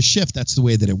middle of a shift. That's the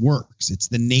way that it works. It's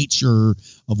the nature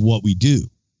of what we do.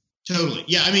 Totally.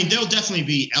 Yeah, there'll definitely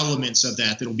be elements of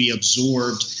that'll be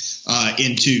absorbed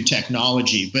into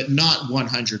technology, but not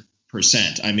 100%.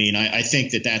 I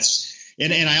think that's,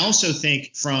 and I also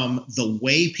think from the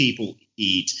way people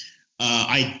eat,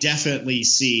 I definitely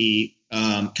see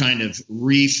kind of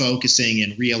refocusing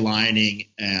and realigning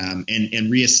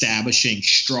and reestablishing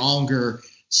stronger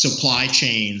supply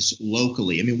chains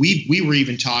locally. We were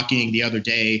even talking the other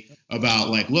day about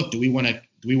look, do we want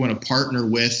to partner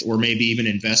with, or maybe even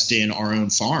invest in our own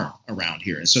farm around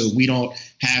here, and so we don't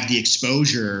have the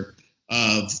exposure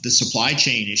of the supply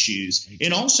chain issues.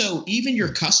 And also even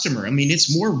your customer.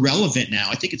 It's more relevant now.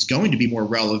 I think it's going to be more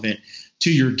relevant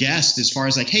to your guest as far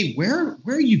as hey, where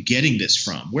are you getting this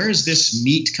from? Where is this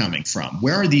meat coming from?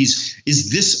 Are these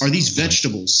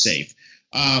vegetables safe?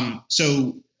 I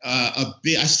still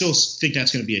think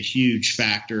that's going to be a huge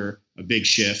factor, a big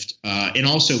shift. And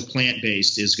also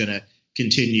plant-based is going to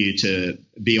continue to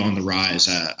be on the rise.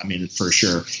 For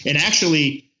sure. And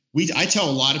actually, I tell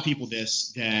a lot of people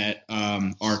this, that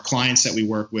our clients that we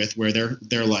work with, where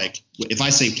they're like, if I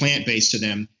say plant-based to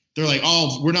them, they're like,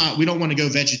 oh, we don't want to go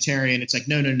vegetarian. It's like,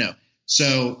 no.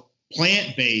 So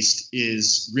plant-based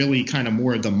is really kind of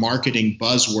more of the marketing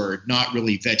buzzword, not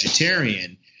really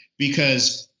vegetarian,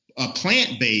 because a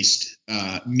plant-based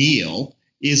meal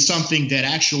is something that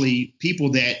actually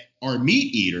people that are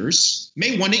meat eaters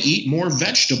may want to eat more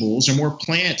vegetables or more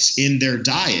plants in their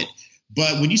diet.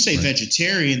 But when you say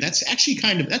vegetarian, that's actually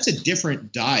that's a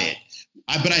different diet.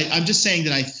 I'm just saying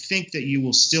that I think that you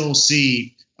will still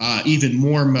see even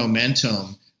more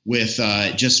momentum with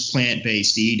just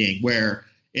plant-based eating, where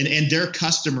and their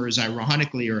customers,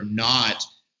 ironically, are not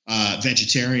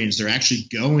vegetarians. They're actually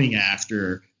going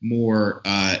after more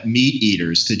meat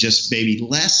eaters to just maybe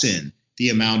lessen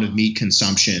the amount of meat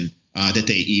consumption that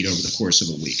they eat over the course of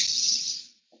a week.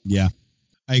 Yeah,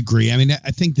 I agree.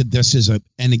 I think that this is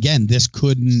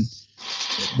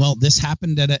this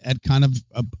happened at kind of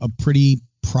a pretty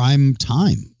prime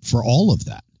time for all of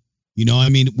that.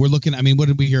 We're looking, what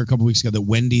did we hear a couple weeks ago? That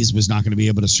Wendy's was not going to be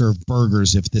able to serve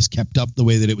burgers if this kept up the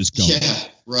way that it was going. Yeah,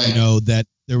 right. That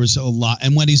there was a lot,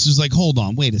 and Wendy's was like, hold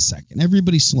on, wait a second.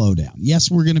 Everybody slow down. Yes,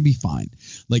 we're going to be fine.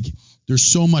 There's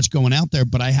so much going out there,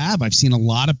 but I've seen a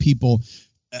lot of people,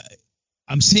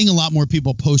 I'm seeing a lot more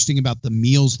people posting about the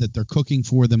meals that they're cooking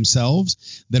for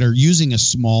themselves that are using a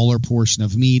smaller portion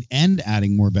of meat and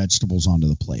adding more vegetables onto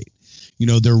the plate.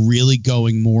 They're really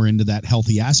going more into that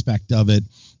healthy aspect of it,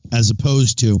 as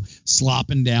opposed to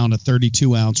slopping down a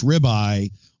 32-ounce ribeye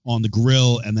on the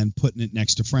grill and then putting it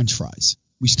next to French fries.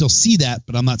 We still see that,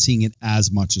 but I'm not seeing it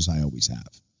as much as I always have.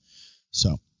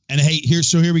 So, and hey, here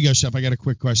we go, Chef. I got a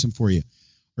quick question for you.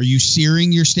 Are you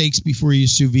searing your steaks before you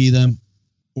sous vide them,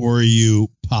 or are you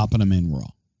popping them in raw?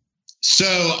 So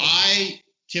I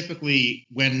typically,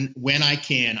 when I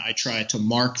can, I try to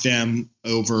mark them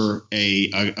over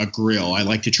a grill. I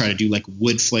like to try to do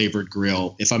wood flavored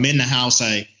grill. If I'm in the house,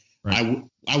 I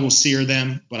will sear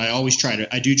them, but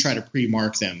I do try to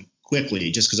pre-mark them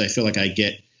quickly, just because I feel like I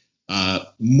get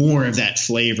more of that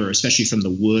flavor, especially from the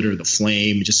wood or the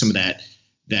flame, just some of that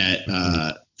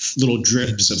little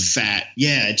drips of fat.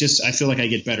 Yeah, I feel like I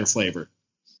get better flavor.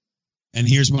 And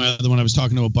here's my other one. I was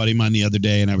talking to a buddy of mine the other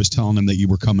day, and I was telling him that you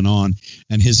were coming on,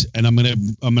 and I'm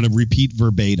gonna repeat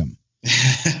verbatim.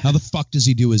 How the fuck does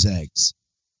he do his eggs?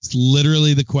 It's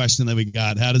literally the question that we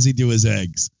got. How does he do his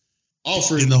eggs? Oh,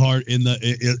 in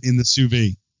the sous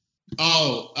vide.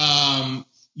 Oh,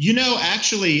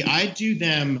 actually, I do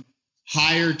them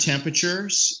higher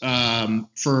temperatures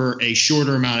for a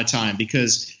shorter amount of time,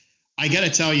 because I got to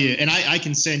tell you, and I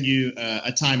can send you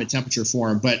a time and temperature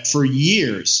form, but for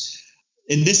years.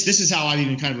 And this is how I've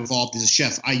even kind of evolved as a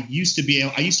chef. I used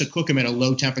to cook them at a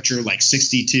low temperature, like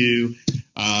 62,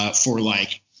 for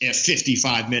like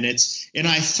 55 minutes. And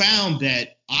I found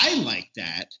that I liked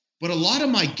that, but a lot of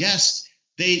my guests,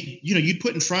 you'd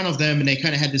put in front of them and they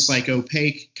kind of had this like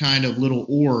opaque kind of little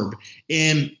orb.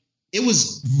 And it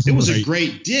was a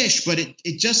great dish, but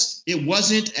it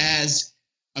wasn't as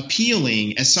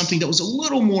appealing as something that was a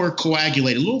little more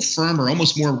coagulated, a little firmer,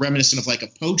 almost more reminiscent of like a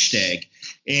poached egg.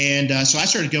 And so I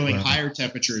started going higher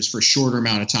temperatures for a shorter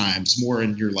amount of times, more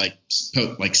in your like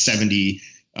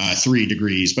 73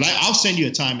 degrees. But I'll send you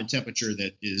a time and temperature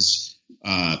that is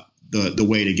the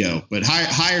way to go. But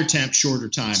higher temp, shorter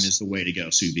time is the way to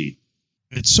go, sous vide.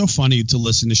 It's so funny to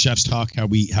listen to chefs talk how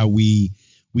we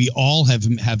all have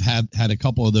had a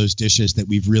couple of those dishes that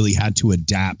we've really had to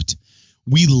adapt.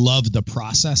 We love the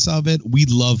process of it. We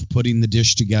love putting the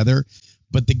dish together,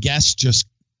 but the guest just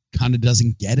kind of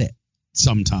doesn't get it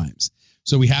sometimes.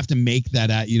 So we have to make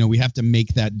that we have to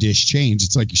make that dish change.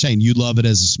 It's like you're saying, you love it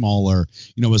as a smaller,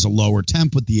 as a lower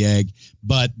temp with the egg,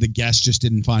 but the guest just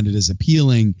didn't find it as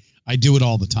appealing. I do it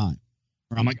all the time.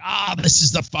 Or I'm like, this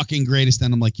is the fucking greatest.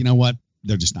 And I'm like, you know what?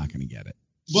 They're just not going to get it.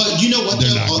 But you know what?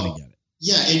 They're not going to get it.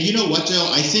 Yeah, and you know what, Dale?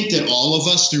 I think that all of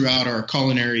us throughout our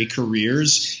culinary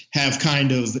careers have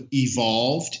kind of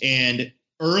evolved. And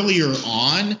earlier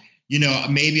on,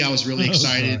 maybe I was really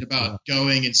excited about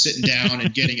going and sitting down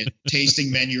and getting a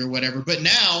tasting menu or whatever. But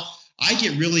now I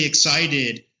get really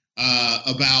excited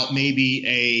about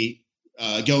maybe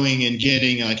going and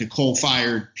getting like a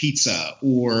coal-fired pizza,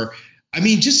 or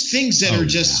just things that are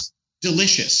just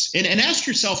delicious. And ask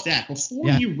yourself that before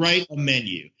you write a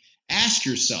menu. Ask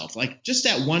yourself, like, just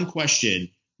that one question: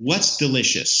 what's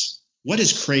delicious? What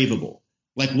is craveable?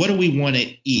 Like, what do we want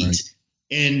to eat? Right.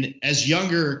 And as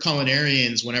younger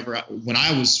culinarians, when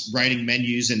I was writing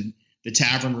menus in the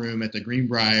tavern room at the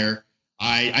Greenbrier,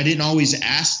 I didn't always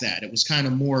ask that. It was kind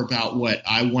of more about what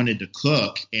I wanted to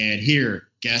cook. And here,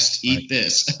 guest, eat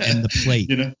this. And the plate.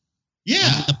 Yeah.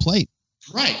 And the plate.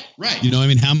 Right.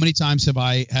 How many times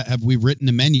have we written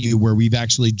a menu where we've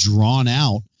actually drawn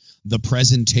out the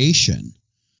presentation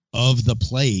of the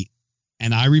plate?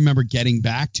 And I remember getting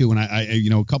back to, and I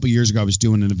a couple of years ago, I was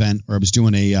doing an event, or I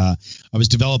was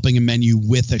developing a menu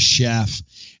with a chef,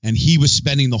 and he was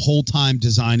spending the whole time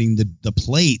designing the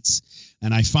plates.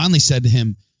 And I finally said to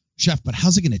him, "Chef, but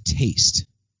how's it going to taste?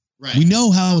 Right. We know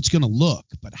how it's going to look,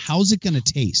 but how's it going to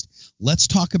taste? Let's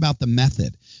talk about the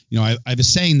method." I have a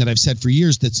saying that I've said for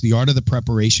years, that's the art of the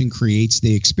preparation creates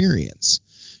the experience.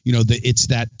 It's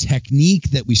that technique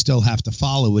that we still have to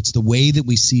follow. It's the way that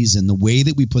we season, the way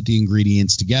that we put the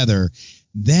ingredients together.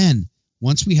 Then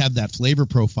once we have that flavor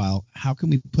profile, how can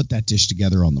we put that dish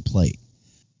together on the plate?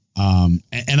 And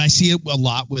I see it a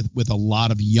lot with a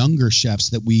lot of younger chefs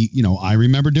that I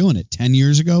remember doing it 10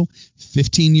 years ago,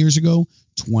 15 years ago,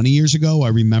 20 years ago. I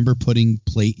remember putting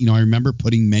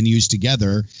menus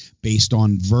together based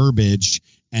on verbiage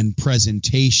and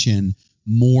presentation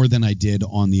more than I did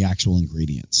on the actual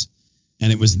ingredients.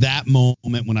 And it was that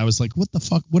moment when I was like, what the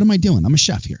fuck? What am I doing? I'm a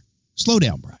chef here. Slow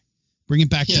down, Brian. Bring it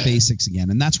back to basics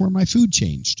again. And that's where my food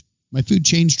changed. My food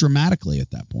changed dramatically at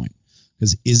that point.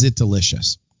 Because is it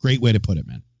delicious? Great way to put it,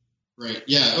 man. Right.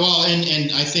 Yeah. Well,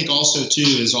 and I think also too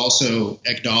is also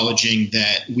acknowledging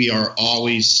that we are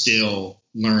always still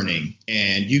learning,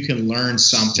 and you can learn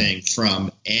something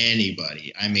from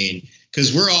anybody.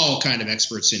 Because we're all kind of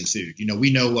experts in food.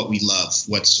 We know what we love,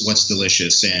 what's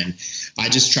delicious, and I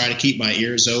just try to keep my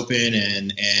ears open,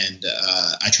 and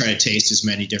I try to taste as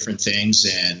many different things,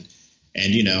 and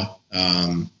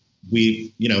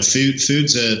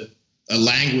food's a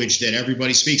language that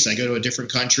everybody speaks. I go to a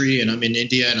different country, and I'm in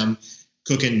India, and I'm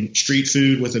cooking street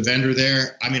food with a vendor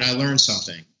there. I learned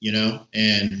something,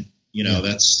 and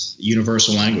that's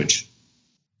universal language.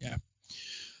 Yeah.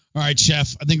 All right,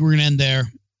 Chef. I think we're gonna end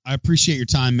there. I appreciate your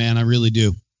time, man. I really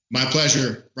do. My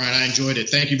pleasure, Brian. I enjoyed it.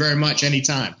 Thank you very much.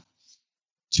 Anytime.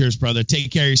 Cheers, brother.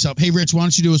 Take care of yourself. Hey, Rich, why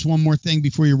don't you do us one more thing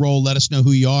before you roll? Let us know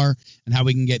who you are and how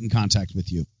we can get in contact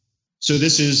with you. So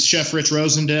this is Chef Rich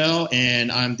Rosendale,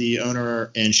 and I'm the owner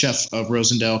and chef of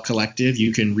Rosendale Collective.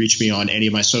 You can reach me on any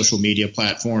of my social media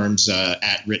platforms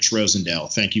at Rich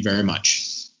Rosendale. Thank you very much.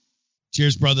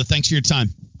 Cheers, brother. Thanks for your time.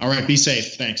 All right. Be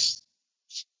safe. Thanks.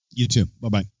 You too.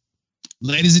 Bye-bye.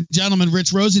 Ladies and gentlemen,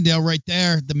 Rich Rosendale right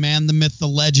there, the man, the myth, the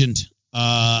legend.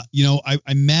 I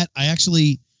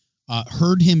actually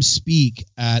heard him speak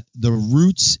at the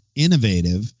Roots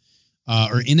Innovate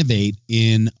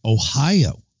in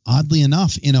Ohio. Oddly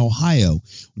enough, in Ohio,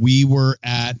 we were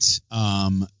at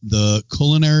the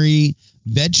Culinary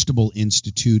Vegetable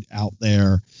Institute out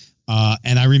there.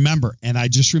 And I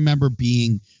just remember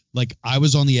being like, I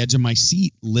was on the edge of my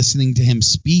seat listening to him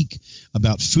speak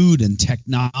about food and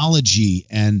technology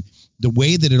and the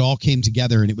way that it all came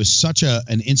together. And it was such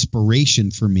an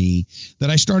inspiration for me that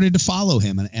I started to follow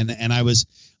him. And I was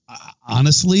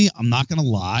honestly, I'm not going to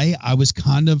lie, I was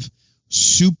kind of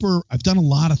I've done a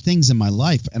lot of things in my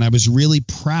life, and I was really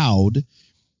proud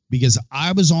because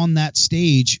I was on that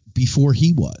stage before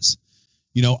he was.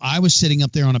 I was sitting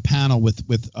up there on a panel with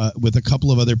a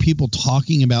couple of other people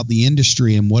talking about the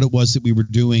industry and what it was that we were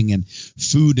doing and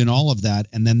food and all of that.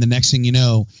 And then the next thing you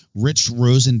know, Rich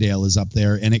Rosendale is up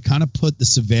there, and it kind of put the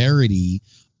severity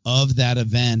of that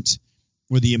event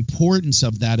or the importance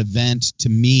of that event to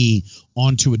me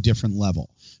onto a different level.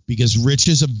 Because Rich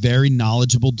is a very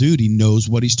knowledgeable dude. He knows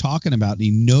what he's talking about.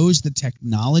 He knows the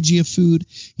technology of food.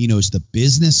 He knows the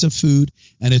business of food.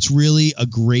 And it's really a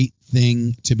great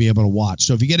thing to be able to watch.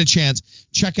 So if you get a chance,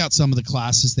 check out some of the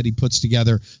classes that he puts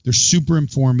together. They're super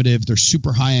informative. They're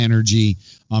super high energy.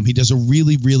 He does a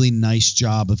really, really nice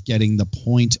job of getting the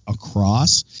point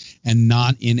across, and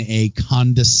not in a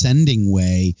condescending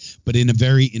way, but in a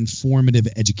very informative,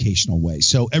 educational way.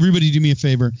 So everybody do me a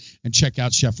favor and check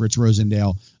out Chef Rich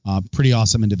Rosendale. Pretty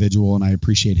awesome individual, and I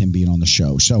appreciate him being on the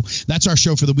show. So that's our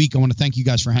show for the week. I want to thank you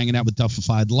guys for hanging out with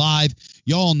Duffified Live.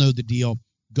 Y'all know the deal.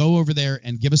 Go over there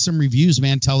and give us some reviews,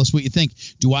 man. Tell us what you think.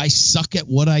 Do I suck at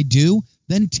what I do?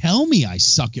 Then tell me I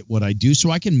suck at what I do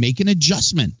so I can make an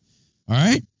adjustment. All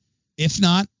right? If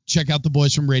not, check out the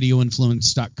boys from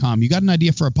radioinfluence.com. You got an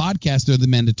idea for a podcast, they're the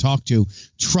men to talk to.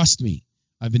 Trust me.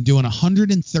 I've been doing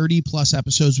 130 plus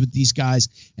episodes with these guys,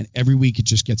 and every week it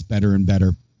just gets better and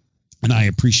better. And I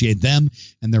appreciate them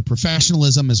and their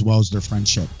professionalism as well as their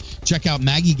friendship. Check out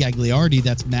Maggie Gagliardi.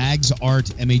 That's Mags Art,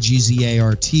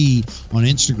 Magzart, on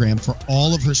Instagram for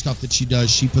all of her stuff that she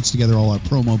does. She puts together all our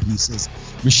promo pieces.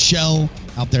 Michelle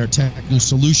out there at Techno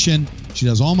Solution. She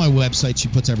does all my websites. She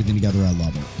puts everything together. I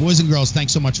love her. Boys and girls,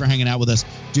 thanks so much for hanging out with us.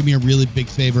 Do me a really big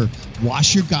favor.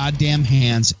 Wash your goddamn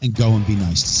hands and go and be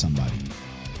nice to somebody.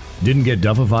 Didn't get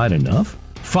Duffified enough?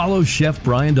 Follow Chef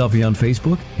Brian Duffy on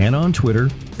Facebook and on Twitter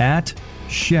at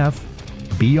Chef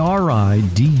BRIDUFF.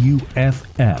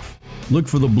 Look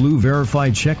for the blue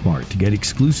verified checkmark to get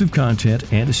exclusive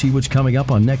content and to see what's coming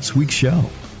up on next week's show.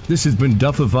 This has been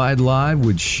Duffified Live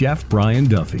with Chef Brian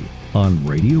Duffy on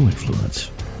Radio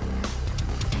Influence.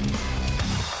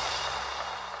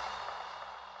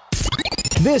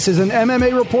 This is an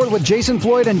MMA report with Jason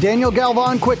Floyd and Daniel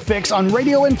Galvan Quick Fix on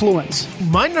Radio Influence.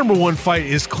 My number one fight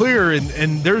is clear,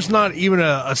 and there's not even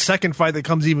a second fight that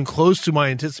comes even close to my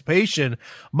anticipation.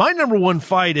 My number one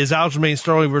fight is Aljamain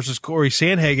Sterling versus Corey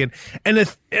Sandhagen. And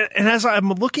as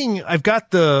I'm looking, I've got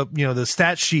the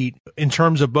stat sheet in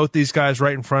terms of both these guys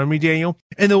right in front of me, Daniel.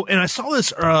 And I saw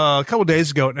this a couple days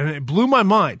ago, and it blew my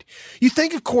mind. You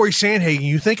think of Corey Sandhagen,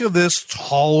 you think of this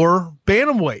taller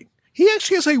bantamweight. He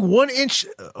actually has a 1-inch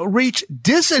reach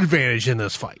disadvantage in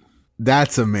this fight.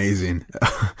 That's amazing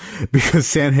because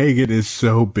Sandhagen is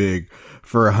so big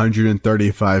for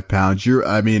 135 pounds.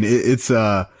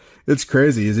 It's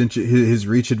crazy. His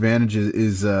reach advantage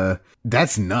is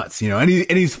that's nuts, and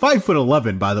he's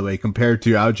 5'11", by the way, compared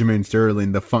to Aljamain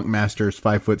Sterling, the Funk Master's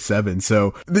 5'7".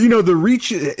 So, the reach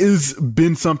has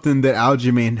been something that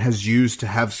Aljamain has used to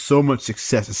have so much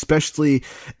success, especially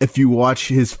if you watch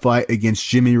his fight against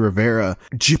Jimmy Rivera.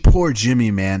 Poor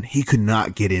Jimmy, man, he could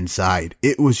not get inside.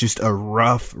 It was just a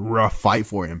rough fight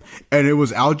for him. And it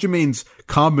was Aljamain's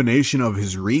combination of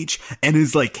his reach and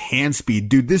his hand speed.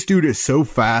 Dude, this dude is so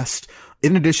fast.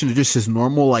 In addition to just his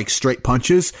normal straight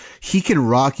punches, he can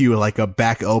rock you like a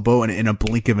back elbow in a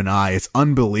blink of an eye. It's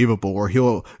unbelievable. Or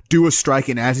he'll do a strike,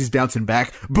 and as he's bouncing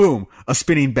back, boom, a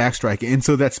spinning back strike. And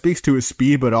so that speaks to his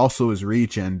speed, but also his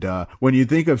reach. And when you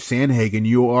think of Sandhagen,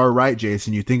 you are right,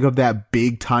 Jason. You think of that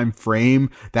big time frame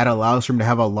that allows for him to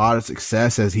have a lot of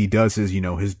success as he does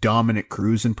his Dominic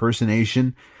Cruz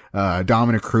impersonation.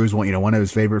 Dominic Cruz, one of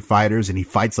his favorite fighters, and he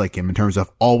fights like him in terms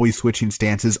of always switching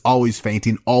stances, always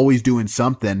feinting, always doing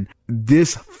something.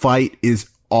 This fight is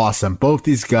awesome. Both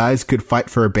these guys could fight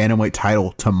for a bantamweight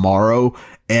title tomorrow,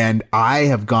 and I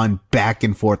have gone back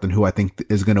and forth on who I think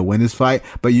is going to win this fight.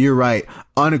 But you're right.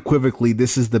 Unequivocally,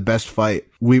 this is the best fight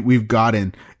we've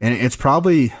gotten, and it's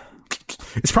probably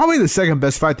It's probably the second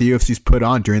best fight the UFC's put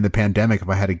on during the pandemic, if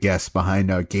I had to guess, behind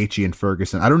Gaethje and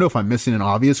Ferguson. I don't know if I'm missing an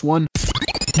obvious one.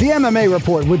 The MMA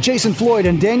Report with Jason Floyd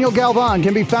and Daniel Galvan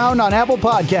can be found on Apple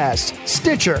Podcasts,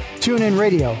 Stitcher, TuneIn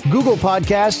Radio, Google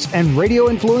Podcasts, and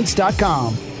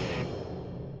RadioInfluence.com.